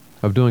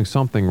of doing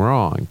something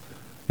wrong,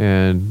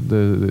 and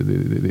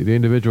the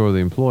individual or the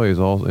employee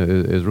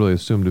is really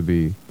assumed to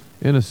be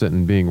innocent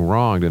and being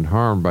wronged and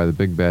harmed by the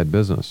big bad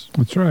business.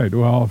 That's right.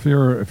 Well, if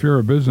you're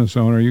a business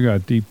owner, you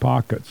got deep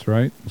pockets,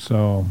 right?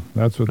 So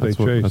that's what they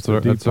chase. That's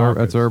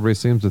what everybody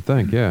seems to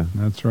think. Yeah,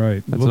 that's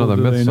right. That's another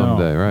myth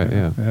someday, right?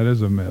 Yeah, that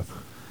is a myth.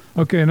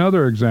 Okay,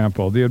 another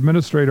example: the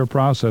administrative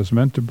process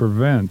meant to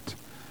prevent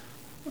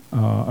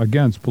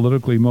against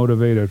politically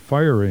motivated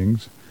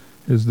firings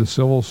is the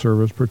Civil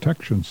Service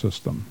Protection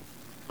System.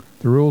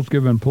 The rules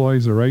give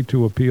employees the right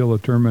to appeal a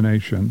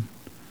termination,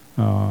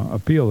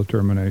 and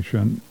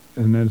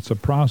then it's a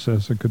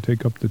process that could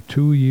take up to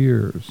 2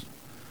 years.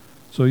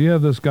 So you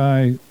have this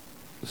guy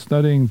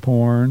studying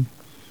porn,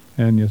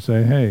 and you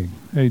say,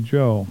 hey,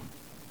 Joe,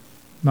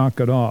 knock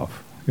it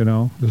off.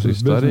 This is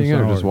studying it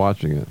or hours. Just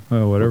watching it?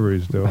 Well, whatever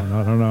he's doing,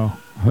 I don't know.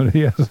 But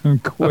he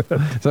hasn't quit.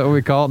 Is that what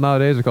we call it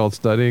nowadays? We call it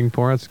studying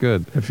porn. That's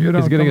good. If you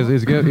don't,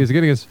 he's probably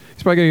getting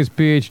his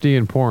PhD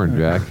in porn,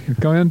 Jack.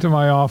 Come into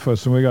my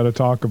office and we got to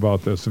talk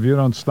about this. If you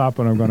don't stop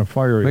it, I'm going to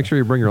fire you. Make sure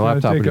you bring your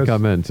laptop when you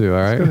come in too.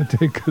 All right. It's going to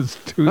take us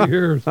 2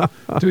 years.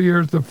 2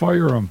 years to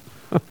fire him.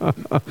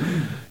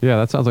 Yeah,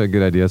 that sounds like a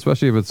good idea.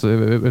 Especially if it's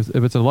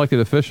an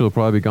elected official, it'll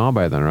probably be gone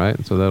by then,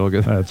 right? So that'll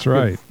get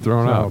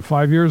thrown out.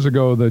 5 years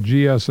ago, the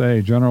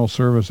GSA, General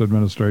Service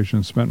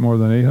Administration, spent more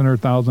than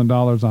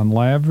 $800,000 on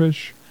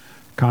lavish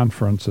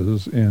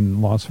conferences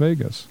in Las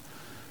Vegas.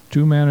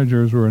 2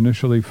 managers were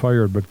initially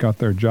fired, but got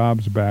their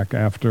jobs back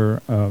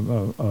after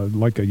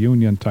like a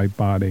union type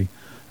body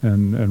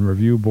and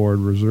review board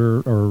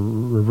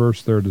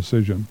reversed their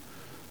decision.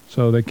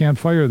 So they can't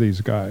fire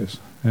these guys.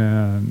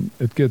 And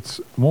it gets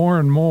more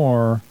and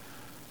more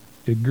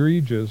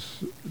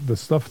egregious, the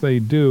stuff they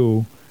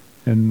do,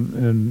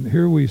 and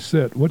here we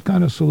sit. What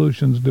kind of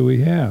solutions do we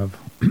have?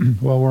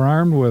 Well, we're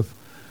armed with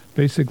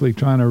basically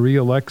trying to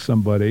re-elect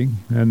somebody,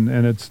 and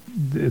it's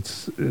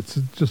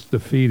just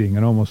defeating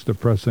and almost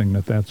depressing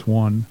that that's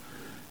one,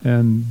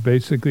 and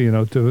basically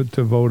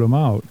to vote them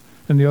out.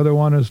 And the other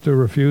one is to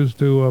refuse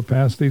to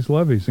pass these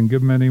levies and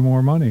give them any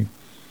more money.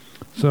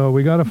 So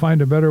we got to find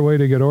a better way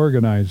to get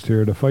organized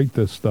here to fight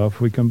this stuff.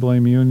 We can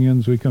blame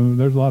unions. There's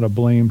a lot of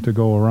blame to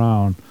go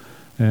around,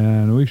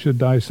 and we should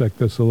dissect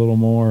this a little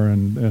more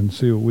and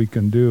see what we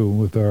can do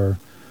with our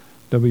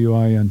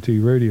WINT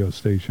radio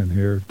station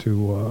here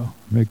to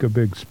make a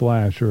big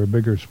splash or a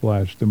bigger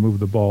splash to move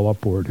the ball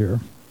upward here.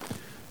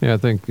 Yeah, I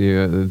think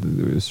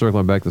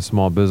circling back to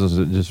small business,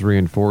 it just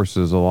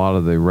reinforces a lot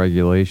of the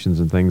regulations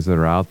and things that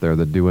are out there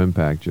that do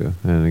impact you.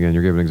 And again,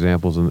 you're giving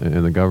examples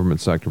in the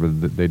government sector,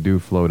 but they do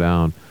flow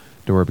down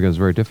to where it becomes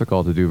very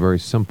difficult to do very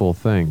simple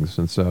things.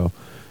 And so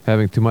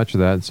having too much of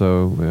that,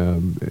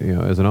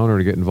 as an owner,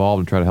 to get involved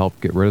and try to help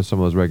get rid of some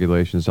of those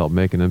regulations, help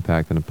make an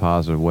impact in a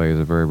positive way is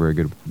a very, very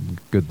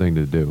good thing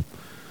to do.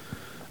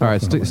 All right,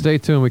 stay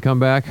tuned. When we come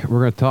back, we're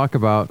going to talk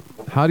about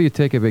how do you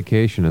take a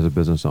vacation as a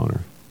business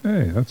owner.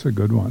 Hey, that's a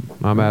good one.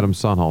 I'm Adam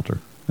Sonhalter.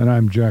 And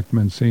I'm Jack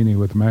Mancini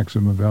with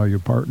Maximum Value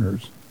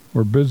Partners.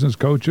 We're business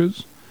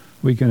coaches.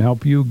 We can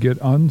help you get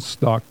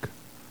unstuck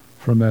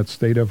from that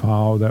state of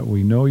how that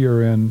we know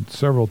you're in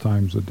several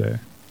times a day.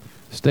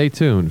 Stay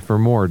tuned for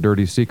more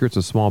Dirty Secrets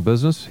of Small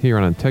Business here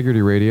on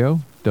Integrity Radio,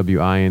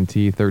 WINT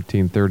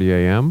 1330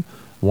 AM,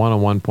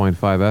 101.5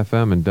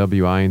 FM, and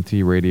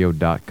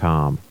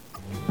WINTradio.com.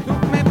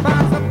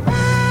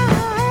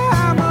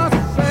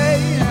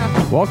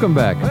 Welcome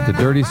back to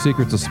Dirty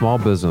Secrets of Small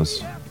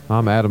Business.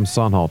 I'm Adam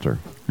Sonhalter.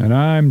 And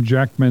I'm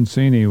Jack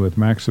Mancini with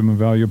Maximum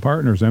Value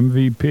Partners,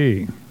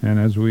 MVP. And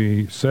as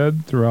we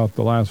said throughout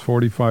the last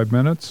 45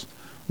 minutes,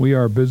 we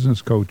are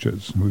business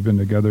coaches. We've been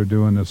together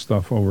doing this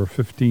stuff over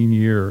 15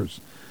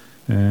 years.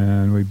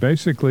 And we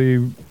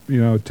basically,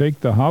 take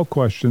the how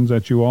questions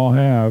that you all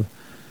have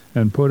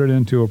and put it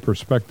into a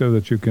perspective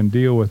that you can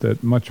deal with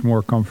it much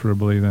more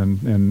comfortably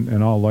than,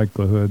 in all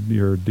likelihood,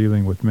 you're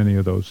dealing with many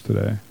of those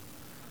today.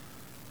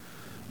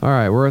 All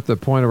right, we're at the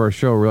point of our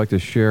show where we like to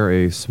share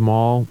a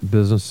small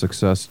business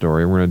success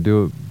story. We're going to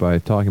do it by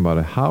talking about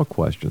a how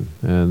question.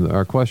 And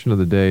our question of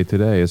the day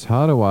today is,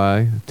 how do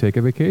I take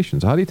a vacation?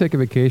 So how do you take a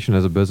vacation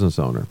as a business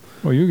owner?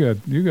 Well, you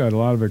got a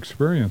lot of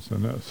experience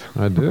in this.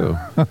 I do.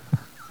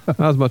 Not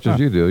as much as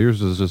you do.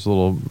 Yours is just a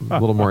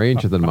little more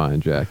ancient than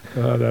mine, Jack.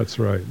 That's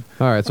right.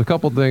 All right, so a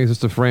couple things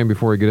just to frame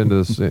before we get into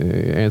this,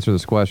 answer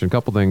this question. A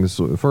couple things.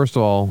 First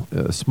of all,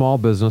 small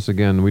business,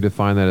 again, we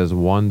define that as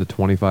 1 to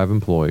 25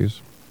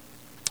 employees,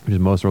 which is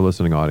most of our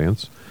listening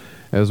audience,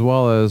 as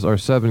well as our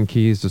 7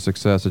 keys to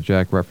success that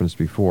Jack referenced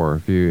before.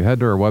 If you head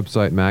to our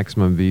website,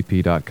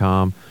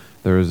 MaximumVP.com,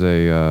 there's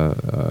a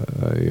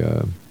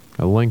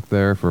link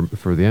there for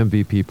the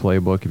MVP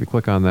playbook. If you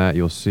click on that,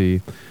 you'll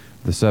see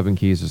the 7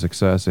 keys to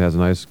success. It has a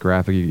nice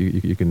graphic.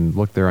 You can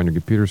look there on your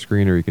computer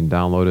screen, or you can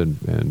download it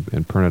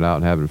and print it out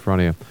and have it in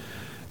front of you.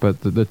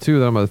 But the 2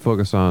 that I'm going to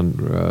focus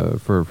on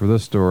for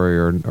this story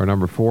are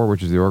number 4,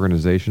 which is the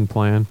organization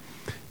plan,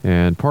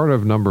 and part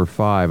of number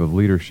 5 of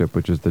leadership,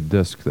 which is the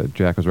DISC that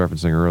Jack was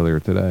referencing earlier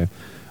today.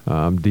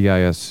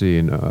 DISC,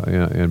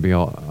 and being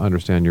able to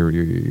understand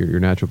your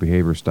natural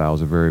behavior style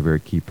is a very,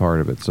 very key part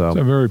of it. So it's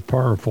a very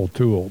powerful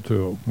tool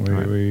too.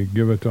 Right. We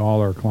give it to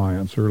all our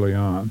clients early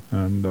on,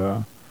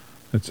 and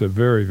it's a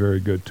very, very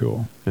good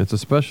tool. it's an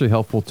especially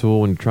helpful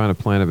tool when you're trying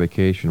to plan a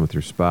vacation with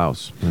your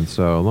spouse. And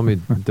so let me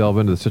delve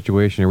into the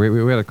situation here.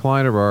 We had a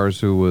client of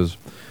ours who was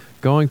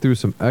going through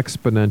some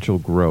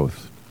exponential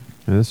growth,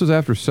 and this was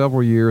after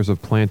several years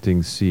of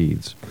planting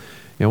seeds.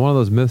 One of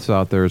those myths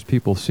out there is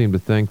people seem to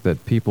think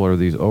that people are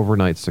these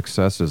overnight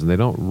successes, and they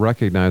don't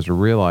recognize or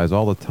realize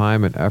all the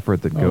time and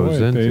effort that goes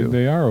into.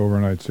 They are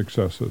overnight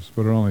successes,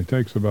 but it only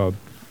takes about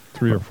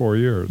 3 or 4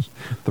 years.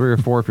 3 or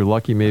 4 if you're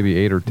lucky, maybe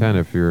 8 or 10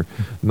 if you're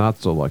not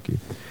so lucky.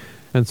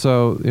 And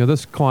so,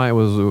 this client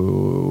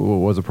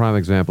was a prime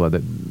example of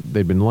that.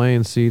 They'd been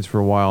laying seeds for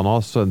a while, and all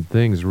of a sudden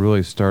things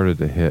really started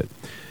to hit.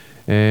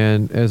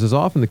 And as is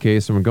often the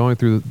case, when we're going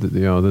through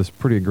this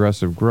pretty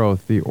aggressive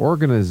growth, the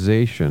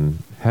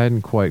organization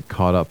hadn't quite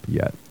caught up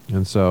yet.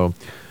 And so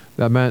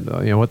that meant,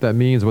 what that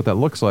means, what that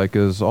looks like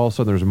is all of a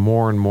sudden there's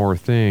more and more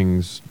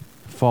things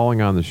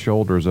falling on the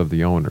shoulders of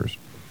the owners,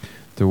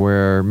 to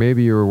where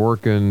maybe you were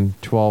working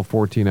 12,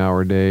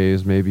 14-hour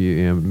days,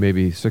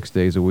 maybe 6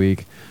 days a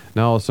week.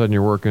 Now all of a sudden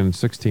you're working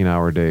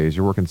 16-hour days,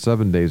 you're working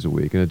 7 days a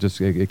week, and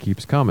it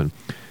keeps coming.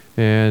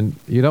 And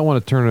you don't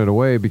want to turn it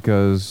away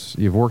because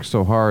you've worked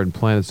so hard and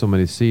planted so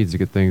many seeds to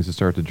get things to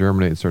start to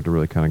germinate and start to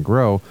really kind of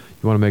grow.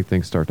 You want to make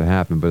things start to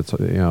happen, but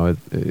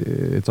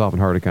it's often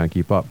hard to kind of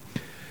keep up.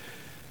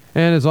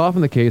 And it's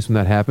often the case when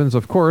that happens.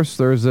 Of course,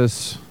 there's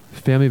this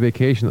family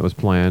vacation that was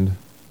planned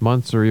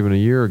months or even a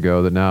year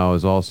ago that now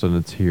is all of a sudden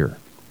it's here.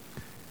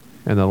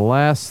 And the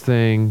last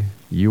thing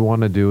you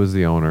want to do as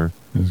the owner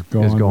is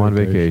go on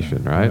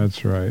vacation, right?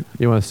 That's right.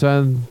 You want to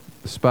send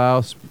the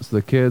spouse,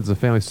 the kids, the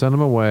family, send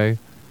them away,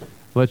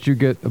 let you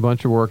get a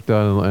bunch of work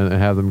done and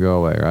have them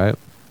go away, right?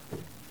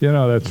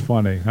 That's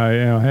funny.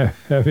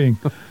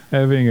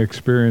 Having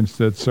experienced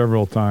it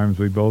several times,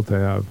 we both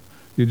have.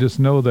 You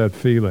just know that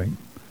feeling,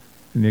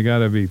 and you got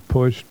to be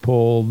pushed,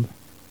 pulled,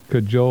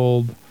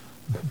 cajoled,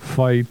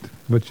 fight.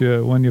 But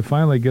when you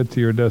finally get to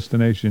your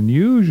destination,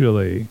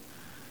 usually,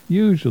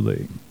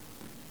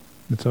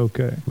 it's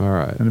okay. All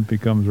right. And it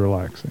becomes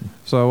relaxing.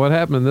 So what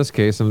happened in this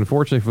case, and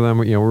unfortunately for them,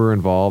 we were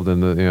involved,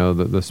 and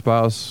the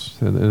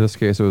spouse, and in this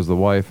case it was the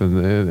wife,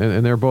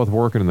 and they're both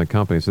working in the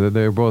company, so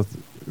they were both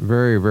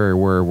very, very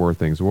aware of where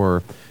things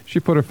were. She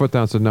put her foot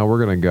down and said, no,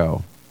 we're going to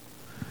go.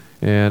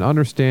 And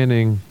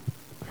understanding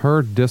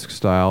her disc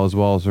style as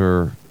well as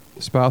her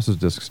spouse's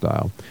disc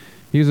style,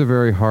 he's a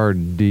very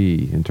hard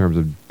D in terms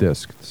of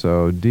disc.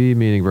 So D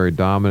meaning very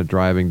dominant,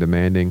 driving,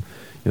 demanding.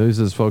 These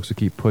are those folks who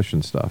keep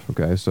pushing stuff,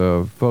 okay?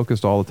 So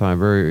focused all the time,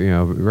 very,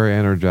 very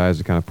energized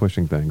and kind of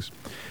pushing things.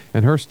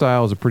 And her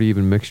style is a pretty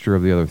even mixture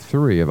of the other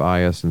 3 of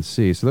I, S, and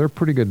C. So they're a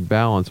pretty good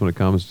balance when it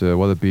comes to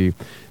whether it be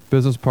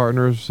business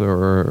partners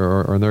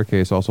or in their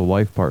case, also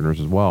life partners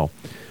as well.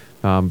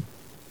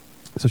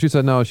 So she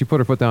said no. She put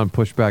her foot down and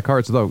pushed back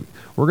hard. So, though,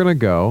 we're going to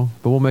go,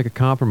 but we'll make a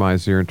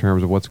compromise here in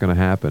terms of what's going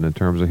to happen, in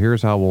terms of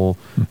here's how we'll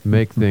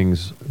make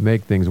things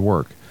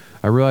work.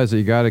 I realize that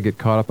you got to get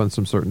caught up on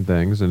some certain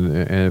things, and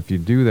if you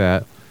do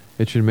that,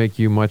 it should make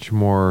you much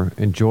more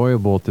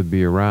enjoyable to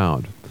be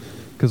around.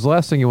 Because the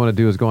last thing you want to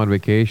do is go on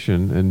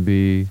vacation and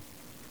be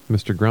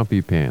Mr.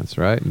 Grumpy Pants,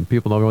 right? And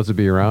people nobody wants to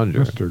be around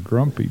you. Mr.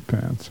 Grumpy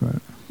Pants,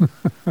 right?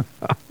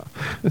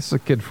 This is a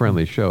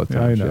kid-friendly show.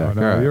 Yeah, I know. Jack.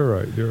 No,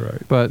 right. You're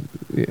right. But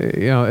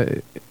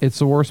it's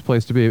the worst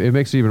place to be. It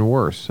makes it even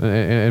worse, and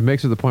it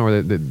makes it the point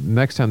where the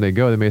next time they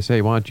go, they may say,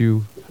 hey, why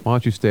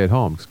don't you stay at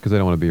home, because they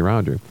don't want to be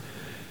around you.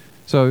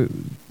 So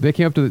they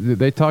came up to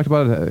they talked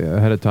about it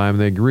ahead of time,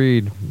 and they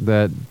agreed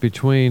that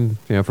between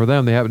for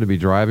them, they happened to be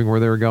driving where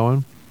they were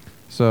going.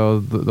 So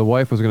the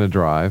wife was going to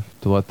drive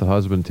to let the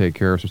husband take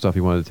care of some stuff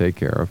he wanted to take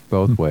care of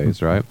both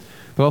ways, right?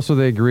 But also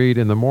they agreed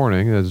in the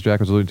morning, as Jack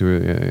was alluding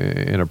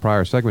to in a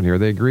prior segment here,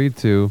 they agreed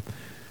to,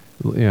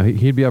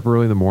 he'd be up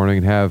early in the morning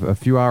and have a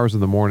few hours in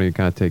the morning to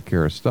kind of take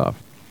care of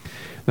stuff.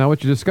 Now,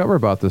 what you discover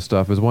about this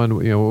stuff is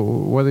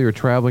whether you're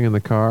traveling in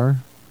the car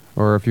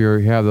or if you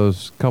have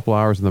those couple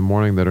hours in the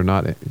morning that are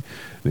not,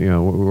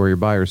 where you're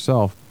by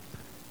yourself,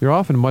 you're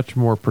often much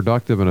more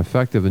productive and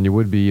effective than you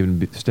would be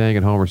even staying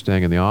at home or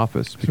staying in the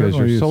office, because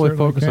Certainly, you're solely you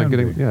focused on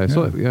certainly getting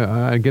can be.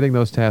 on getting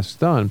those tasks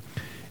done,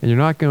 and you're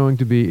not going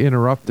to be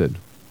interrupted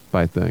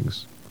by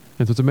things.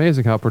 And so it's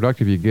amazing how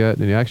productive you get,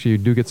 and you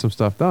do get some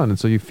stuff done, and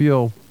so you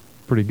feel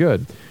pretty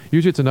good.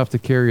 Usually it's enough to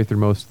carry you through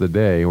most of the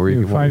day. Where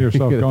You find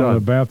yourself get it going to done.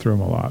 the bathroom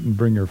a lot and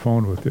bring your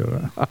phone with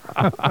you.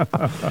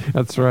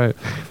 That's right.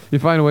 You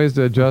find ways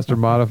to adjust or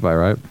modify,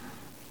 right?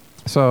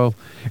 So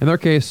in their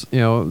case,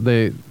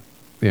 it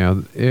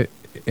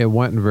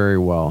went very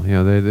well.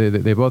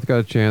 They both got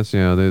a chance.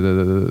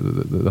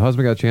 The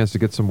husband got a chance to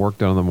get some work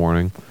done in the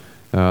morning.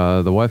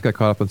 The wife got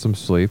caught up in some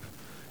sleep,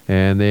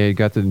 and they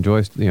got to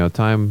enjoy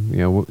time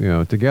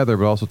together,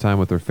 but also time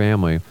with their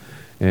family,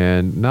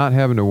 and not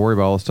having to worry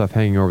about all the stuff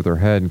hanging over their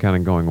head and kind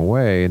of going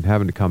away, and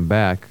having to come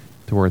back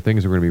to where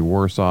things are going to be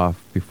worse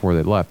off before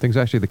they left.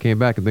 They came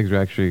back and things are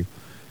actually,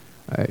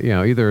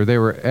 either they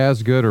were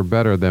as good or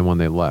better than when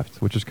they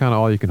left, which is kind of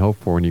all you can hope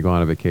for when you go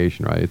on a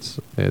vacation, right? It's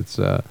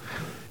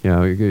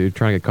you're trying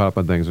to get caught up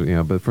on things,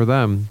 but for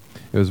them,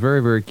 it was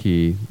very, very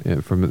key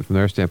from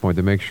their standpoint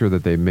to make sure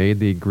that they made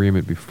the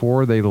agreement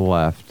before they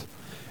left,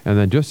 and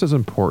then just as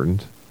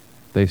important,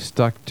 they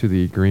stuck to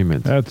the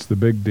agreement. That's the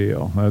big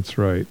deal. That's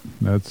right.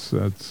 That's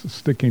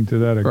sticking to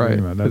that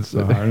agreement. Right. That's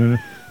the hard. And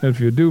if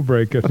you do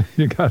break it,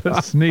 you got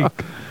to sneak.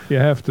 You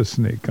have to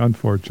sneak,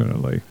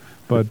 unfortunately.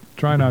 But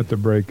try not to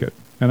break it.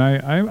 And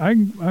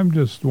I'm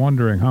just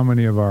wondering how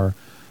many of our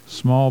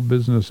small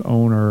business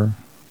owner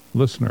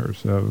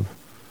listeners have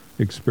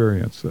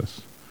experienced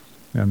this,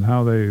 and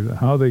how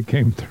they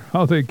came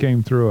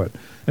through it.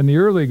 In the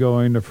early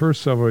going, the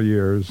first several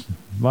years,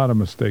 a lot of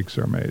mistakes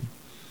are made,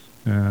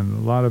 and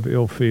a lot of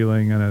ill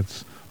feeling, and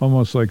it's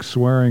almost like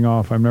swearing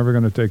off, I'm never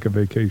going to take a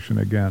vacation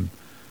again.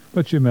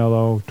 But you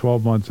mellow.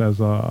 12 months has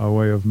a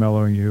way of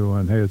mellowing you,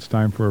 and hey, it's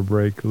time for a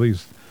break. At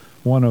least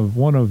one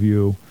of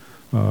you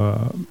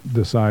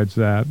decides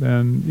that,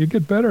 and you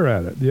get better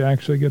at it. You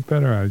actually get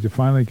better at it. You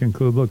finally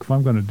conclude, look, if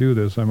I'm going to do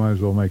this, I might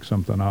as well make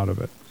something out of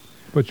it.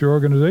 But your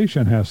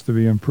organization has to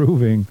be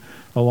improving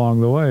along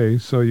the way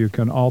so you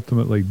can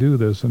ultimately do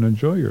this and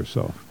enjoy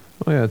yourself.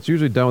 Well, yeah, it's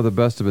usually done with the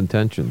best of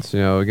intentions.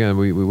 Again,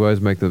 we always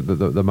make the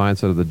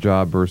mindset of the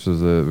job versus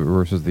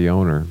the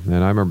owner.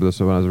 And I remember this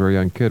when I was a very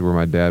young kid, where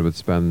my dad would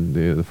spend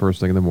the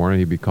first thing in the morning,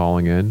 he'd be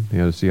calling in,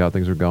 to see how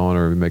things were going,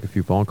 or make a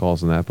few phone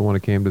calls and that. But when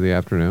it came to the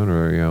afternoon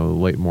or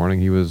late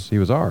morning, he was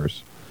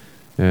ours,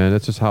 and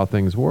that's just how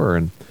things were.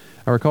 And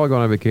I recall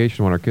going on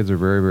vacation when our kids were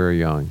very, very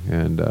young,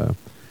 and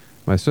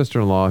my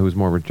sister-in-law, who was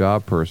more of a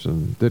job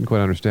person, didn't quite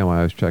understand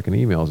why I was checking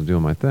emails and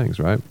doing my things,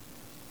 right?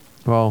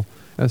 Well,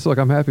 and so, look,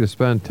 I'm happy to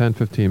spend 10,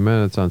 15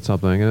 minutes on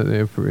something.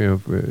 And for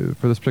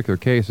this particular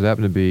case, it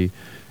happened to be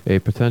a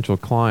potential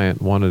client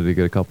wanted to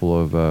get a couple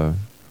of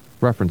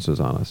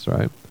references on us,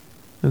 right?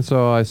 And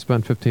so I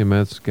spent 15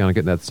 minutes kind of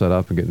getting that set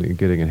up and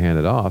getting it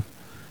handed off.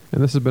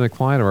 And this has been a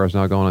client of ours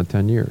now going on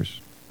 10 years.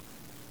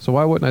 So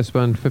why wouldn't I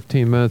spend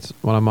 15 minutes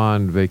when I'm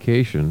on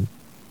vacation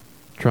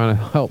trying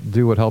to help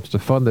do what helps to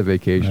fund the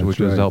vacation, That's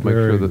which right. is help make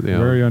sure that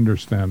very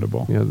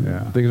understandable.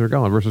 Things are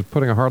going, versus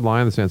putting a hard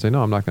line in the sand and saying,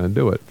 no, I'm not going to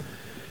do it.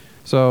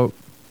 So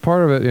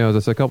part of it,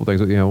 there's a couple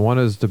things. One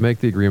is to make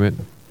the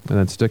agreement and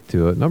then stick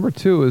to it. Number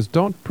two is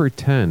don't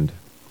pretend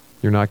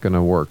you're not going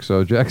to work.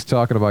 So Jack's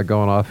talking about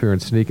going off here and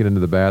sneaking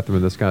into the bathroom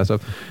and this kind of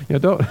stuff.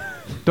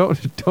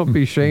 Don't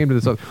be ashamed of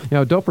this stuff.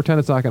 Don't pretend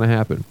it's not going to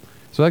happen.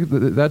 So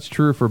that's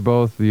true for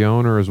both the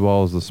owner as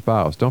well as the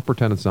spouse. Don't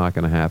pretend it's not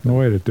going to happen. No,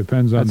 wait, it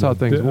depends on how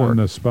things work. On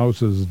the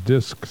spouse's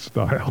disc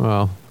style.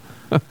 Well,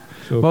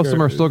 most of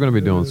them are still going to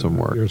be doing some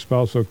work. Your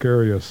spouse will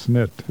carry a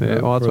snit.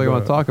 Yeah, well, that's why you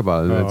want to talk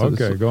about it.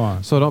 Okay, go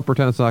on. So don't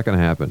pretend it's not going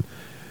to happen.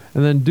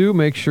 And then do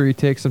make sure you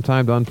take some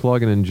time to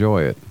unplug and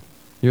enjoy it.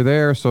 You're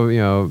there,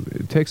 so,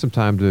 take some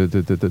time to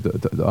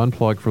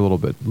unplug for a little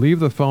bit.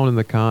 Leave the phone in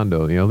the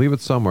condo, leave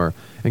it somewhere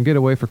and get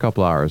away for a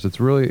couple hours.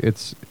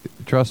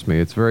 Trust me,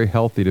 it's very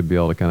healthy to be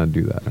able to kind of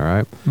do that, all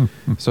right?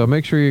 So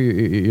make sure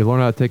you learn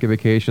how to take a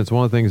vacation. It's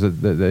one of the things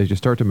that as you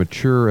start to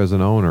mature as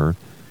an owner,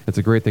 it's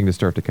a great thing to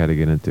start to kind of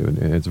get into. And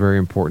it's very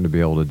important to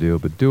be able to do,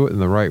 but do it in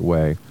the right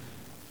way.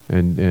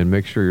 And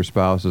make sure your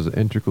spouse is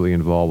intricately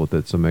involved with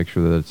it, so make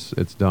sure that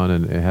it's done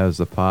and it has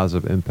the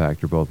positive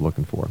impact you're both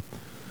looking for.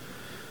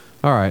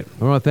 All right.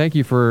 I want to thank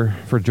you for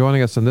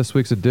joining us on this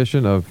week's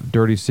edition of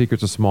Dirty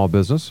Secrets of Small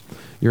Business.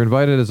 You're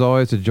invited, as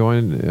always, to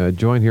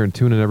join here and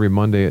tune in every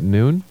Monday at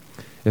noon.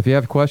 If you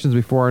have questions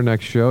before our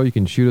next show, you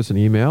can shoot us an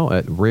email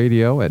at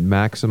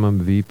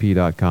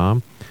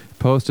radio@maximumvp.com,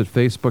 post at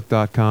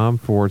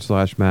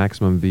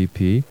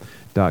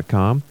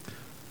facebook.com/maximumvp.com,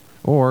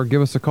 or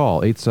give us a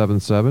call,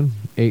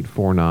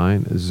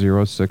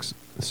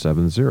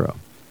 877-849-0670.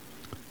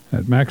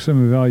 At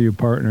Maximum Value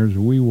Partners,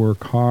 we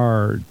work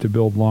hard to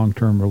build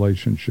long-term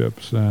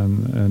relationships,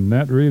 and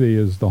that really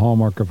is the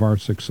hallmark of our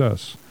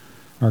success.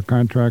 Our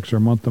contracts are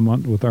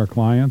month-to-month with our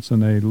clients,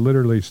 and they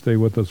literally stay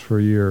with us for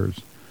years.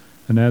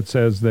 And that's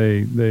as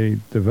they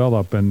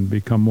develop and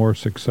become more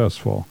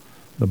successful,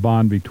 the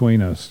bond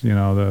between us.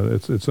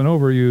 It's an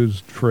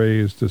overused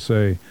phrase to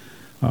say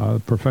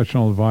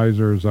professional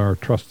advisors are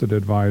trusted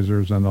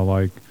advisors and the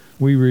like.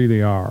 We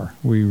really are.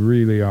 We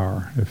really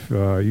are. If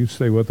you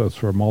stay with us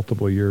for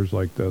multiple years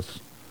like this,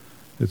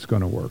 it's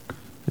going to work.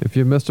 If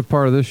you missed a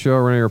part of this show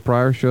or any of our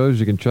prior shows,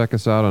 you can check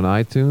us out on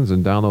iTunes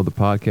and download the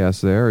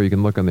podcast there, or you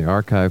can look on the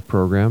archive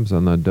programs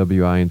on the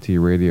WINT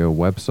Radio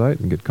website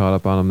and get caught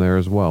up on them there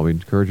as well. We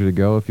encourage you to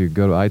go. If you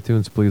go to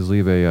iTunes, please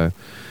leave a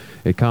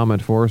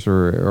comment for us,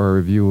 or a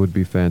review would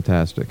be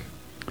fantastic.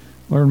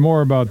 Learn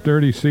more about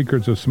Dirty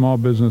Secrets of Small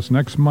Business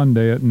next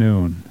Monday at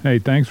noon. Hey,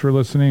 thanks for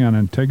listening on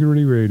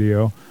Integrity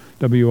Radio,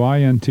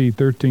 WINT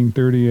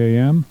 1330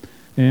 AM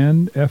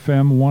and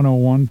FM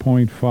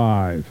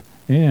 101.5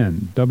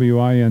 and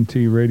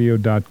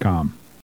WINTradio.com.